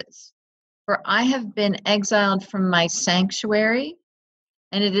palaces. For I have been exiled from my sanctuary,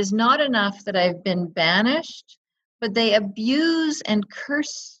 and it is not enough that I've been banished, but they abuse and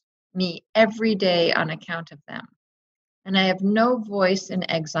curse me every day on account of them. And I have no voice in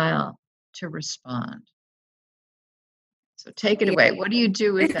exile to respond. So take it away. What do you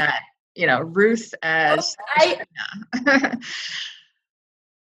do with that? Ruth as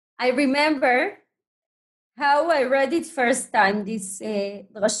I remember how I read it first time, this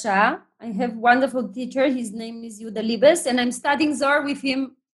drasha. I have a wonderful teacher. His name is Yehuda Libes, and I'm studying Zohar with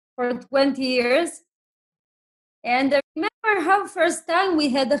him for 20 years. And I remember how first time we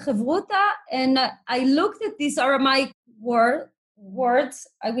had a Chavruta, and I looked at these Aramaic words.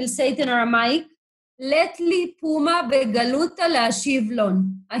 I will say it in Aramaic. Let li puma begaluta laashiv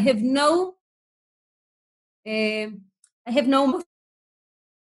lon. I have no mouth.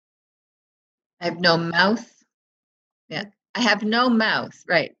 Yeah. I have no mouth.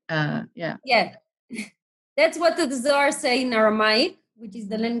 Right. Yeah. Yeah. That's what the Zohar say in Aramaic, which is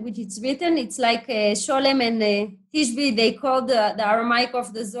the language it's written. It's like Sholem and Tishbi, they call the Aramaic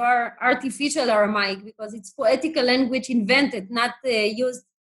of the Zohar artificial Aramaic because it's poetical language invented, not used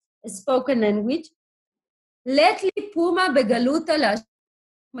as spoken language. Let li puma begaluta la.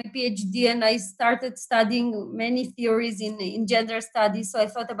 My PhD, and I started studying many theories in gender studies. So I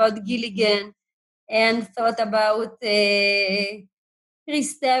thought about Gilligan and thought about Kristeva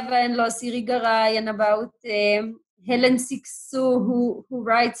and Los Irigaray and about Helen Sixou, who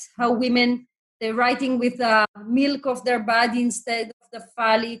writes how women, they're writing with the milk of their body instead of the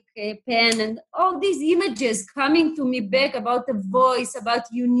phallic pen, and all these images coming to me back about the voice, about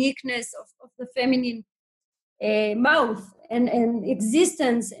uniqueness of the feminine mouth and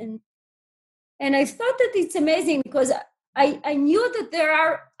existence. And I thought that it's amazing because I knew that there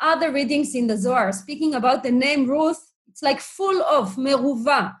are other readings in the Zohar speaking about the name Ruth. It's like full of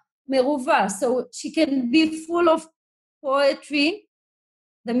meruva. So she can be full of poetry.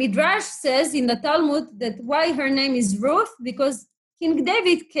 The Midrash says in the Talmud that why her name is Ruth, because King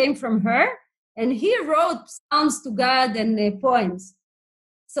David came from her and he wrote psalms to God and poems.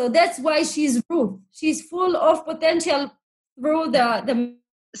 So that's why she's Ruth. She's full of potential through the.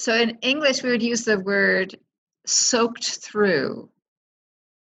 So in English, we would use the word soaked through.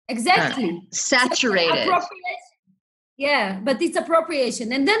 Exactly. Saturated. Yeah, but it's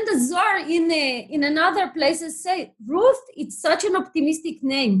appropriation. And then the Zohar in another places say, Ruth, it's such an optimistic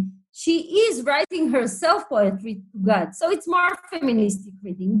name. She is writing herself poetry to God. So it's more feministic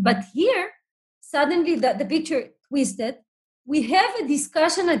reading. But here, suddenly the picture twisted. We have a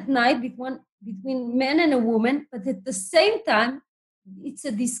discussion at night between man and a woman, but at the same time, it's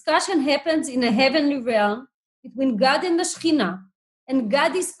a discussion happens in a heavenly realm between God and the Shekhinah. And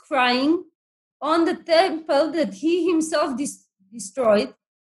God is crying on the temple that he himself destroyed.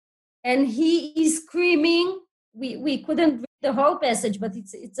 And he is screaming. We couldn't read the whole passage, but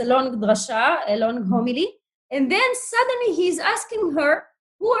it's a long drasha, a long homily. And then suddenly he's asking her,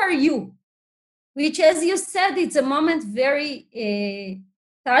 who are you? Which, as you said, it's a moment, very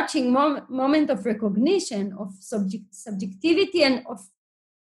touching moment of recognition, of subjectivity, and of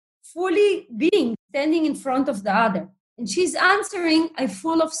fully being, standing in front of the other. And she's answering, I'm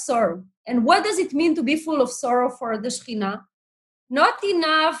full of sorrow. And what does it mean to be full of sorrow for the Shekhinah? Not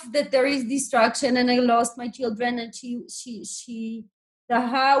enough that there is destruction and I lost my children and the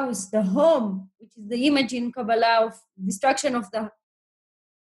house, the home, which is the image in Kabbalah of destruction of the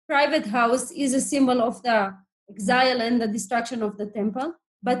private house, is a symbol of the exile and the destruction of the temple.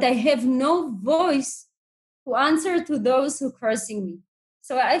 But I have no voice to answer to those who are cursing me.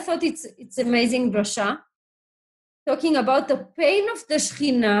 So I thought it's amazing drasha, talking about the pain of the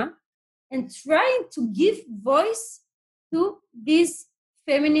Shekhinah and trying to give voice to this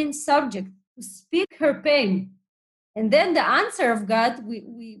feminine subject, to speak her pain. And then the answer of God,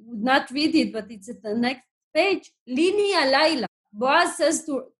 we would not read it, but it's at the next page. Lini alayla. Boaz says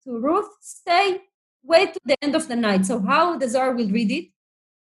to Ruth, wait to the end of the night. So how the Zohar will read it?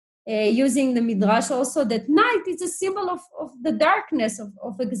 Using the Midrash also, that night is a symbol of the darkness,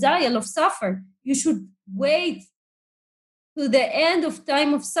 of exile, of suffer. You should wait to the end of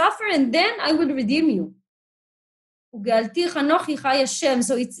time of suffer, and then I will redeem you. So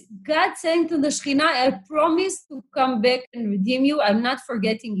it's God saying to the Shekhinah, I promise to come back and redeem you. I'm not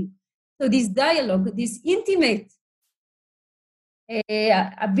forgetting you. So this dialogue, this intimate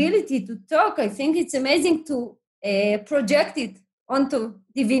ability to talk, I think it's amazing to project it onto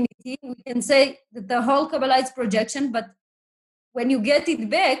divinity. We can say that the whole Kabbalah is projection, but when you get it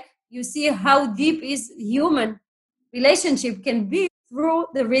back, you see how deep is human relationship can be through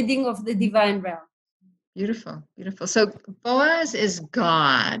the reading of the divine realm. Beautiful, beautiful. So Boaz is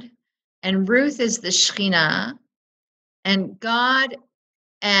God, and Ruth is the Shekhinah, and God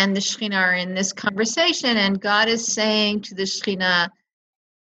and the Shekhinah are in this conversation, and God is saying to the Shekhinah,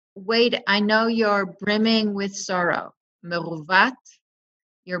 wait, I know you're brimming with sorrow. Meruvat,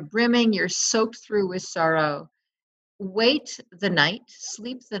 you're brimming, you're soaked through with sorrow. Wait the night,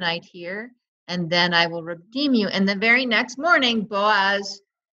 sleep the night here, and then I will redeem you. And the very next morning, Boaz,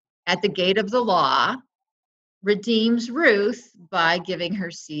 at the gate of the law, redeems Ruth by giving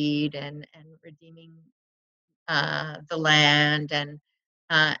her seed and redeeming the land, and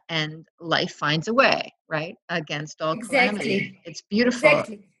life finds a way, right, against all calamity. It's beautiful.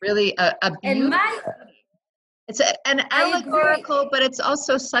 Exactly. Really a beautiful. It's an allegorical, but it's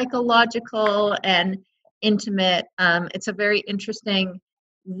also psychological and intimate. It's a very interesting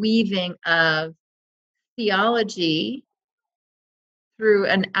weaving of theology through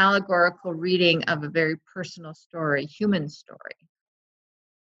an allegorical reading of a very personal story, human story.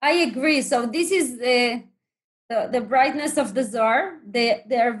 I agree. So this is the brightness of the Zohar. They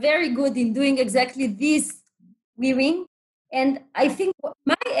are very good in doing exactly this weaving. And I think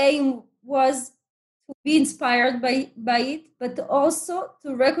my aim was to be inspired by it, but also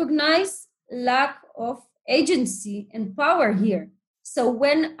to recognize lack of agency and power here. So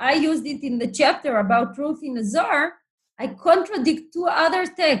when I used it in the chapter about Ruth in the Zohar, I contradict two other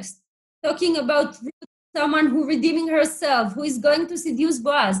texts talking about Ruth, someone who redeeming herself, who is going to seduce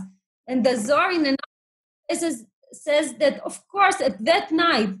Boaz. And the Zohar in another place says that, of course, at that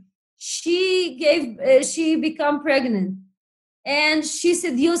night, she became pregnant and she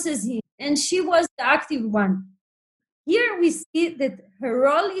seduces him, and she was the active one. Here we see that her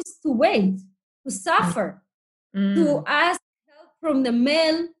role is to wait, to suffer, to ask help from the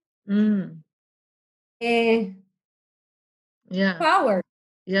male power.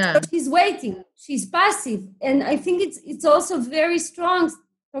 Yeah. So she's waiting, she's passive. And I think it's also very strong,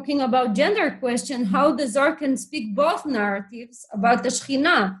 talking about gender question, how the Zohar can speak both narratives about the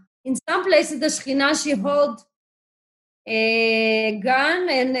Shekhinah. In some places, the Shekhinah, she holds a gun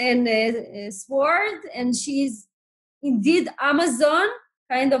and a sword, and she's indeed Amazon,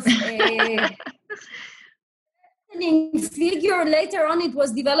 kind of a figure. Later on, it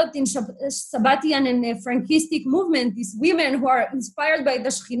was developed in Sabbatian and Frankistic movement, these women who are inspired by the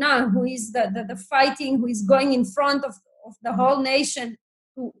Shekhinah, who is the fighting, who is going in front of the whole nation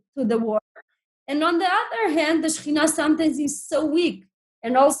to the war. And on the other hand, the Shekhinah sometimes is so weak.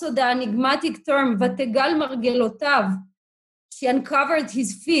 And also the enigmatic term, Vategal Margelotav, she uncovered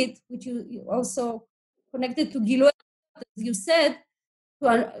his feet, which you also connected to Gilui, as you said,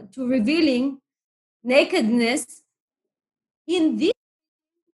 to revealing nakedness. In this,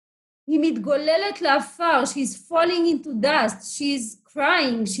 היא מתגוללת לעפר, she's falling into dust, she's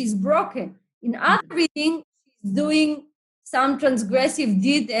crying, she's broken. In other reading, she's doing some transgressive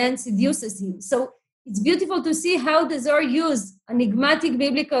deed and seduces him. So it's beautiful to see how the Zohar used an enigmatic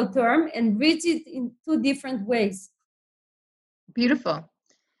biblical term and reads it in two different ways. Beautiful.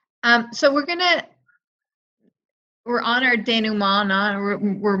 So we're on our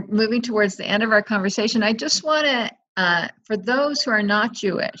denouement. We're moving towards the end of our conversation. I just want to, for those who are not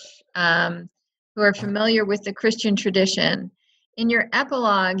Jewish, who are familiar with the Christian tradition, in your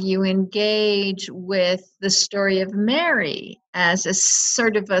epilogue, you engage with the story of Mary as a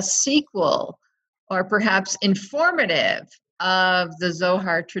sort of a sequel or perhaps informative of the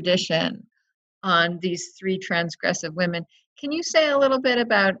Zohar tradition on these three transgressive women. Can you say a little bit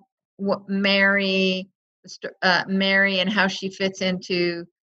about what Mary and how she fits into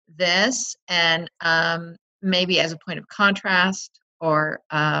this, and maybe as a point of contrast, or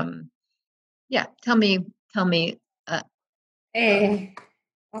tell me.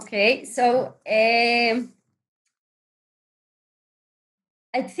 Okay, so I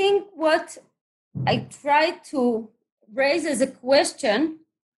think what I tried to raise as a question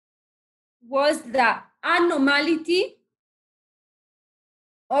was the anomaly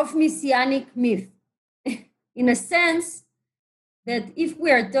of messianic myth, in a sense that if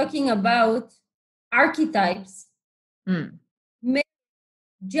we are talking about archetypes,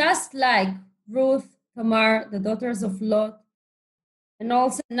 just like Ruth, Tamar, the daughters of Lot, and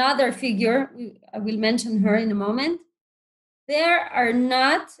also another figure, I will mention her in a moment, they are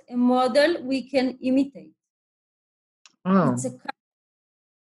not a model we can imitate. Oh. It's a kind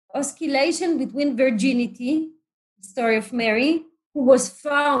of oscillation between virginity, the story of Mary, who was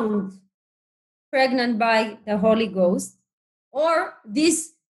found pregnant by the Holy Ghost, or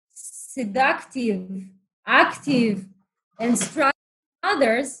this seductive, active, and strong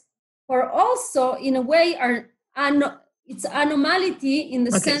others, or also in a way are it's anomaly in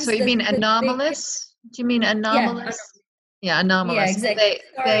the sense. So you mean anomalous? Do you mean anomalous? Yeah, anomalous. Yeah,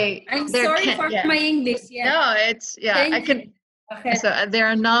 exactly. I'm sorry for my English. Yeah. No, it's I can. So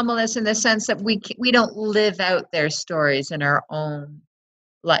they're anomalous in the sense that we don't live out their stories in our own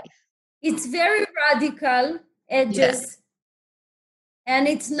life. It's very radical edges, and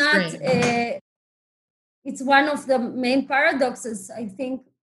it's not. It's one of the main paradoxes, I think,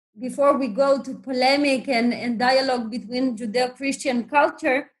 before we go to polemic and dialogue between Judeo-Christian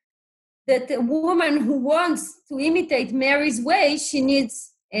culture, that a woman who wants to imitate Mary's way, she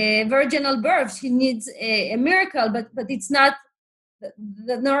needs a virginal birth, she needs a miracle, but it's not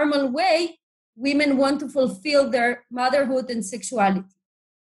the normal way women want to fulfill their motherhood and sexuality.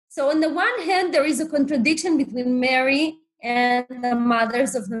 So on the one hand, there is a contradiction between Mary and the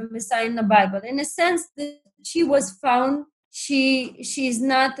mothers of the Messiah in the Bible. In a sense that she was found, she's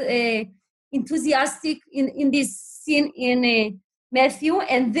not enthusiastic in this scene in Matthew,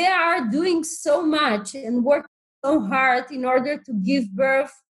 and they are doing so much and working so hard in order to give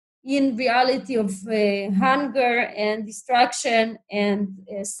birth in reality of hunger and destruction and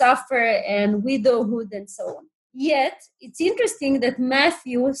suffer and widowhood and so on. Yet, it's interesting that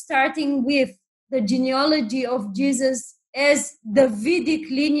Matthew, starting with the genealogy of Jesus as Davidic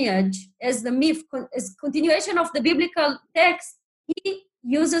lineage, as the myth, as continuation of the biblical text, he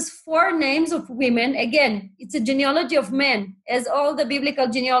uses 4 names of women. Again, it's a genealogy of men, as all the biblical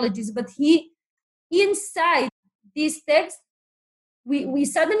genealogies, but he, inside this text, we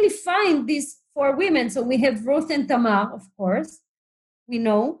suddenly find these 4 women. So we have Ruth and Tamar, of course, we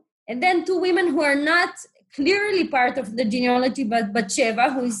know, and then 2 women who are not clearly part of the genealogy, but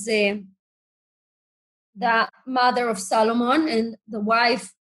Bathsheba, who is the mother of Solomon and the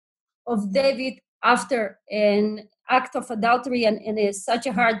wife of David after an act of adultery and such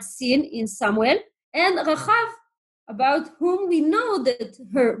a hard sin in Samuel, and Rachav, about whom we know that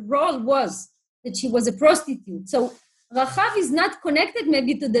her role was that she was a prostitute. So Rachav is not connected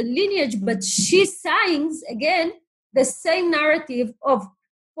maybe to the lineage, but she signs, again, the same narrative of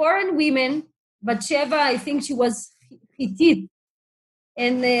foreign women. Bathsheba, I think she was Hittite.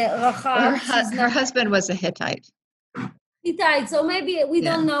 And Rachav... Her husband was a Hittite. Hittite, so maybe we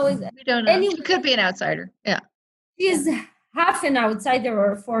don't know. We don't know. Anyway, she could be an outsider, She is half an outsider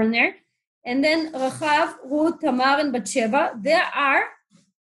or a foreigner. And then Rachav, Ruth, Tamar, and Bathsheba, they are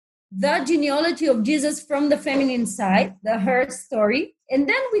the genealogy of Jesus from the feminine side, her story. And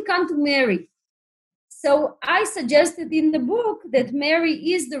then we come to Mary. So I suggested in the book that Mary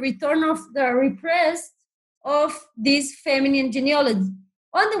is the return of the repressed of this feminine genealogy.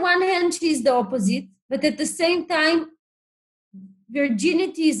 On the one hand, she is the opposite, but at the same time,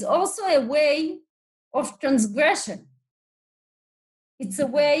 virginity is also a way of transgression. It's a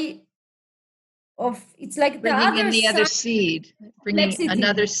way of, it's like bringing in the other seed, bringing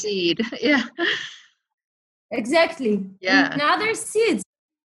another seed. Yeah. Exactly. Yeah. Another seed,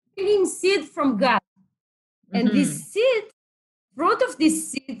 bringing seed from God. And this seed, fruit of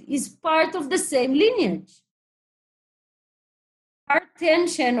this seed, is part of the same lineage. Our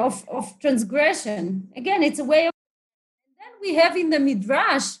tension of transgression. Again, it's a way of... And then we have in the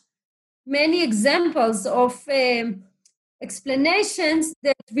Midrash many examples of explanations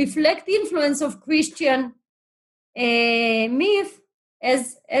that reflect the influence of Christian myth,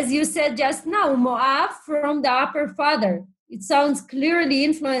 as you said just now, Moab from the Upper Father. It sounds clearly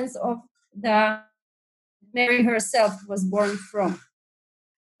influence of the Mary herself was born from.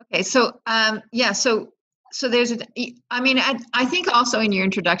 Okay, so so there's I think also in your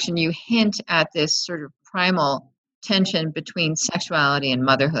introduction you hint at this sort of primal tension between sexuality and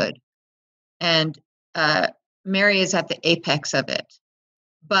motherhood, and Mary is at the apex of it,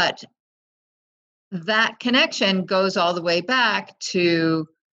 but that connection goes all the way back to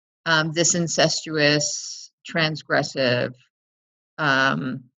this incestuous, transgressive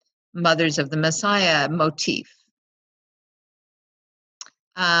mothers of the Messiah motif.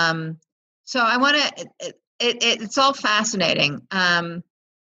 So I want to, it's all fascinating.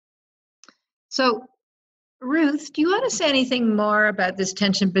 So Ruth, do you want to say anything more about this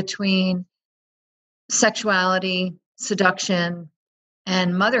tension between sexuality, seduction,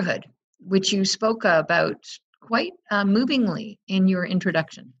 and motherhood, which you spoke about quite movingly in your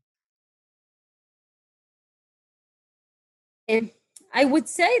introduction? I would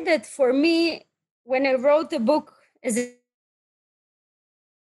say that for me, when I wrote the book as a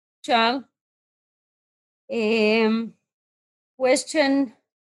child, question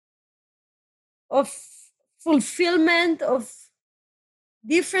of fulfillment of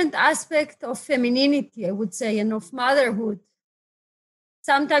different aspects of femininity, I would say, and of motherhood,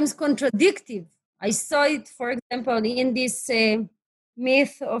 sometimes contradictive. I saw it, for example, in this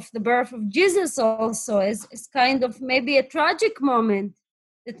myth of the birth of Jesus also as kind of maybe a tragic moment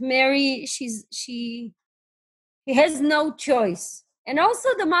that Mary, she has no choice. And also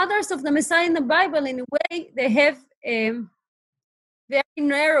the mothers of the Messiah in the Bible, in a way, they have a very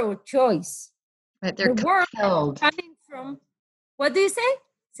narrow choice. But they're compelled. Coming from, what do you say?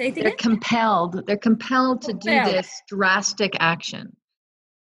 Say it again. They're compelled. They're compelled to do this drastic action.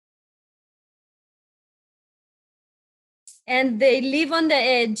 And they live on the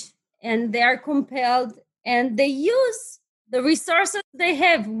edge, and they are compelled, and they use the resources they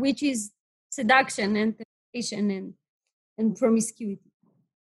have, which is seduction and temptation and promiscuity.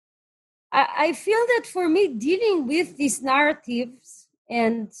 I feel that for me, dealing with these narratives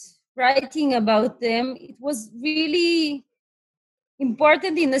and writing about them, it was really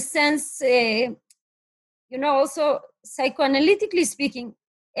important in the sense, also psychoanalytically speaking,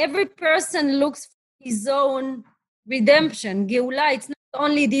 every person looks for his own redemption, Geulah. It's not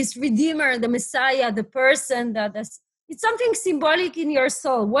only this Redeemer, the Messiah, the person it's something symbolic in your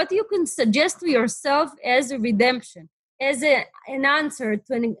soul. What you can suggest to yourself as a redemption, as an answer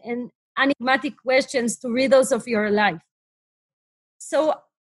to an enigmatic questions, to riddles of your life. So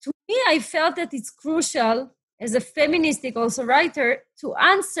to me, I felt that it's crucial as a feministic also writer to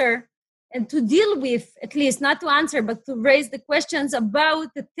answer and to deal with, at least not to answer, but to raise the questions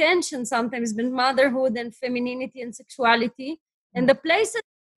about the tension sometimes between motherhood and femininity and sexuality, and the places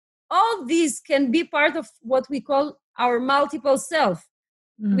all these can be part of what we call our multiple self,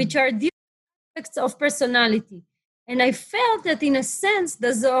 which are different aspects of personality. And I felt that in a sense,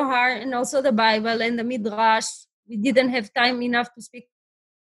 the Zohar and also the Bible and the Midrash, we didn't have time enough to speak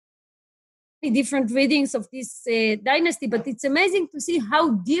different readings of this dynasty, but it's amazing to see how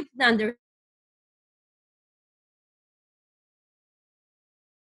deep the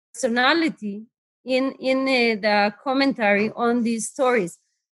personality in the commentary on these stories.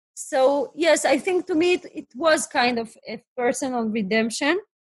 So yes, I think to me it was kind of a personal redemption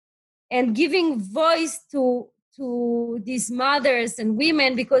and giving voice to these mothers and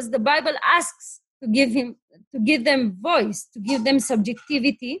women, because the Bible asks to give them voice, to give them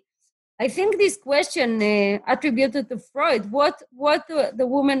subjectivity. I think this question attributed to Freud, what the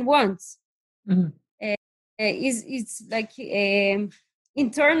woman wants, is like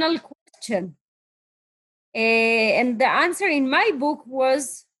internal question. And the answer in my book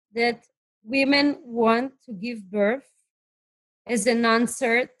was that women want to give birth as an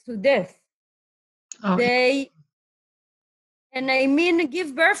answer to death. And I mean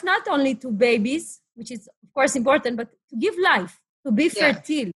give birth not only to babies, which is of course important, but to give life, to be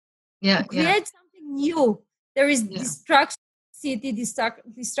fertile, to create something new. There is destruction of the city,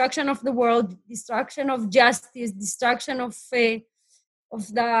 destruction of the world, destruction of justice, destruction of the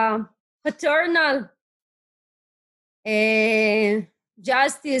paternal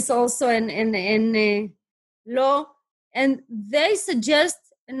justice also and law. And they suggest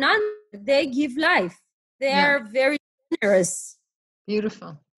they give life. They are very generous.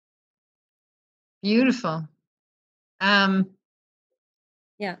 Beautiful. So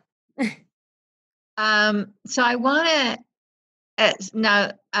I want to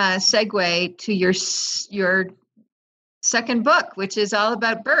now segue to your second book, which is all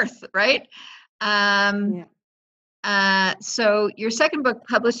about birth, right? So your second book,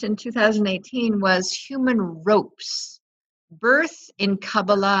 published in 2018, was Human Ropes: Birth in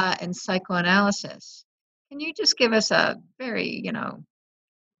Kabbalah and Psychoanalysis. Can you just give us a very,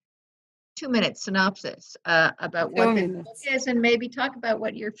 2-minute synopsis about what the book is, and maybe talk about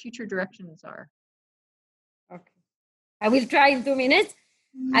what your future directions are? Okay, I will try in 2 minutes.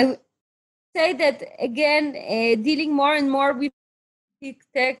 I would say that again, dealing more and more with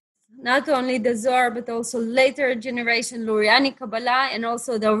texts, not only the Zohar, but also later generation Luriani Kabbalah and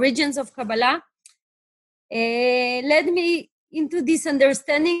also the origins of Kabbalah, led me into this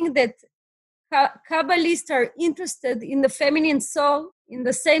understanding that Kabbalists are interested in the feminine soul in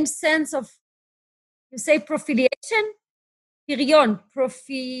the same sense of, you say, profiliation?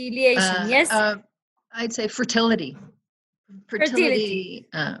 Profiliation, yes? I'd say fertility. Fertility,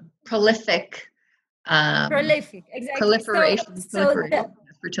 prolific. Prolific, exactly. Proliferation,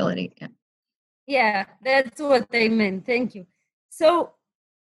 fertility. Yeah, that's what I meant. Thank you. So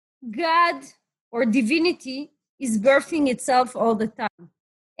God or divinity is birthing itself all the time.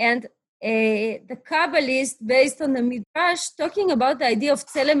 And the Kabbalist, based on the Midrash, talking about the idea of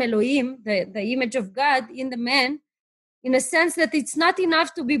Tselem Elohim, the image of God in the man, in a sense that it's not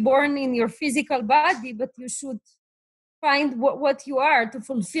enough to be born in your physical body, but you should find what you are to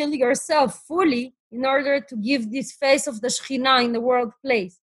fulfill yourself fully in order to give this face of the Shekhinah in the world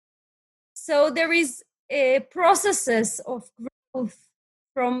place. So there is processes of growth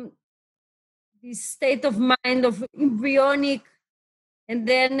from this state of mind of embryonic and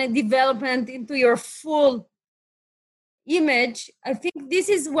then development into your full image. I think this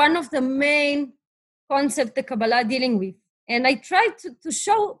is one of the main concepts the Kabbalah dealing with. And I try to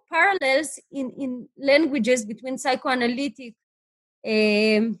show parallels in languages between psychoanalytic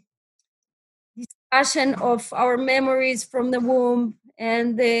discussion of our memories from the womb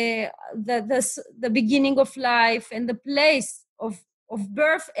and the beginning of life and the place of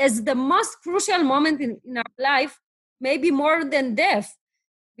birth as the most crucial moment in our life, maybe more than death,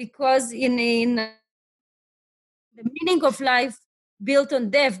 because in the meaning of life built on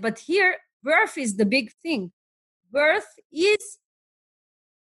death. But here, birth is the big thing. Birth is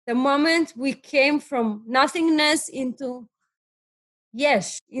the moment we came from nothingness into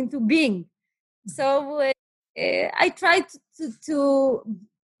being. So I tried to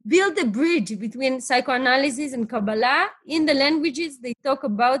build a bridge between psychoanalysis and Kabbalah. In the languages, they talk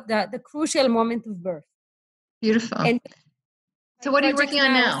about the crucial moment of birth. Beautiful. And so what are you working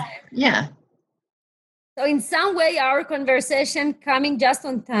on now? Yeah. So in some way, our conversation coming just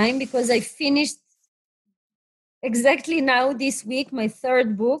on time, because I finished exactly now this week my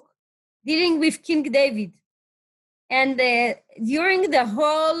third book, dealing with King David. And during the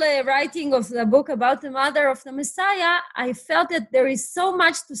whole writing of the book about the mother of the Messiah, I felt that there is so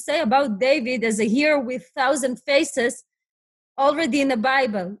much to say about David as a hero with 1,000 faces already in the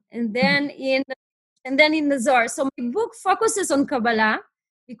Bible, and then in the Zohar. So my book focuses on Kabbalah,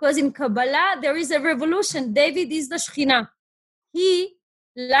 because in Kabbalah there is a revolution. David is the Shekhinah. He,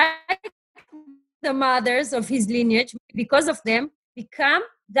 like the mothers of his lineage, because of them, become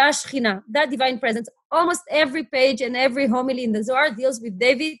the Shekhinah, the divine presence. Almost every page and every homily in the Zohar deals with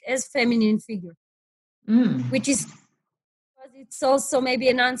David as feminine figure, which is because it's also maybe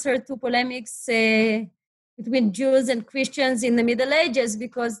an answer to polemics between Jews and Christians in the Middle Ages,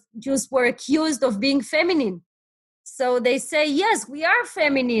 because Jews were accused of being feminine. So they say, yes, we are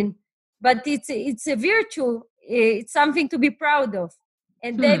feminine, but it's a virtue. It's something to be proud of.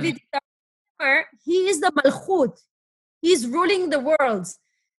 And David, he is the Malchut. He's ruling the worlds.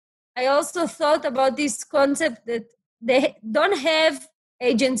 I also thought about this concept that they don't have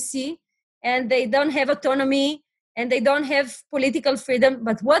agency and they don't have autonomy and they don't have political freedom.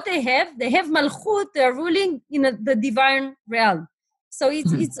 But what they have Malchut. They're ruling in the divine realm. So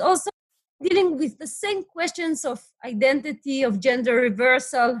it's also dealing with the same questions of identity, of gender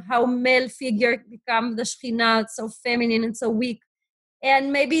reversal, how male figure become the Shekhinah, so feminine and so weak.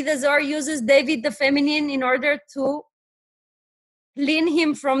 And maybe the Zohar uses David the feminine in order to clean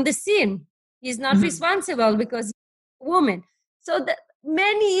him from the sin. He's not responsible because he's a woman. So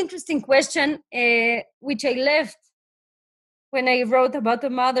many interesting questions, which I left when I wrote about the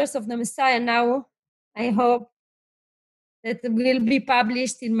mothers of the Messiah. Now I hope that will be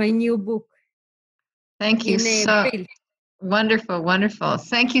published in my new book. Thank you so wonderful, wonderful.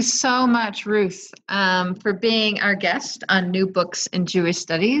 Thank you so much, Ruth, for being our guest on New Books in Jewish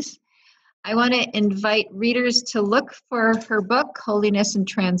Studies. I want to invite readers to look for her book, Holiness and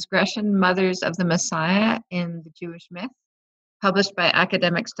Transgression, Mothers of the Messiah in the Jewish Myth, published by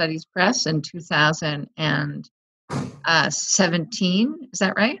Academic Studies Press in 2018. 17. Is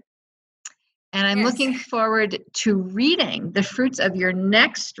that right? And I'm looking forward to reading the fruits of your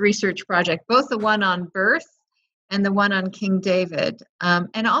next research project, both the one on birth and the one on King David,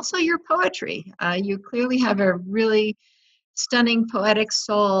 and also your poetry. You clearly have a really stunning poetic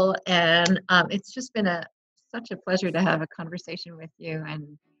soul, and it's just been such a pleasure to have a conversation with you,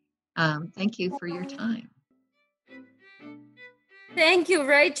 and thank you for your time. Thank you,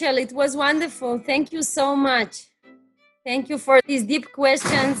 Rachel. It was wonderful. Thank you so much. Thank you for these deep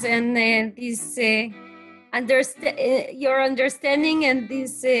questions and your understanding and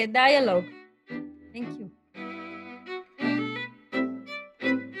this dialogue.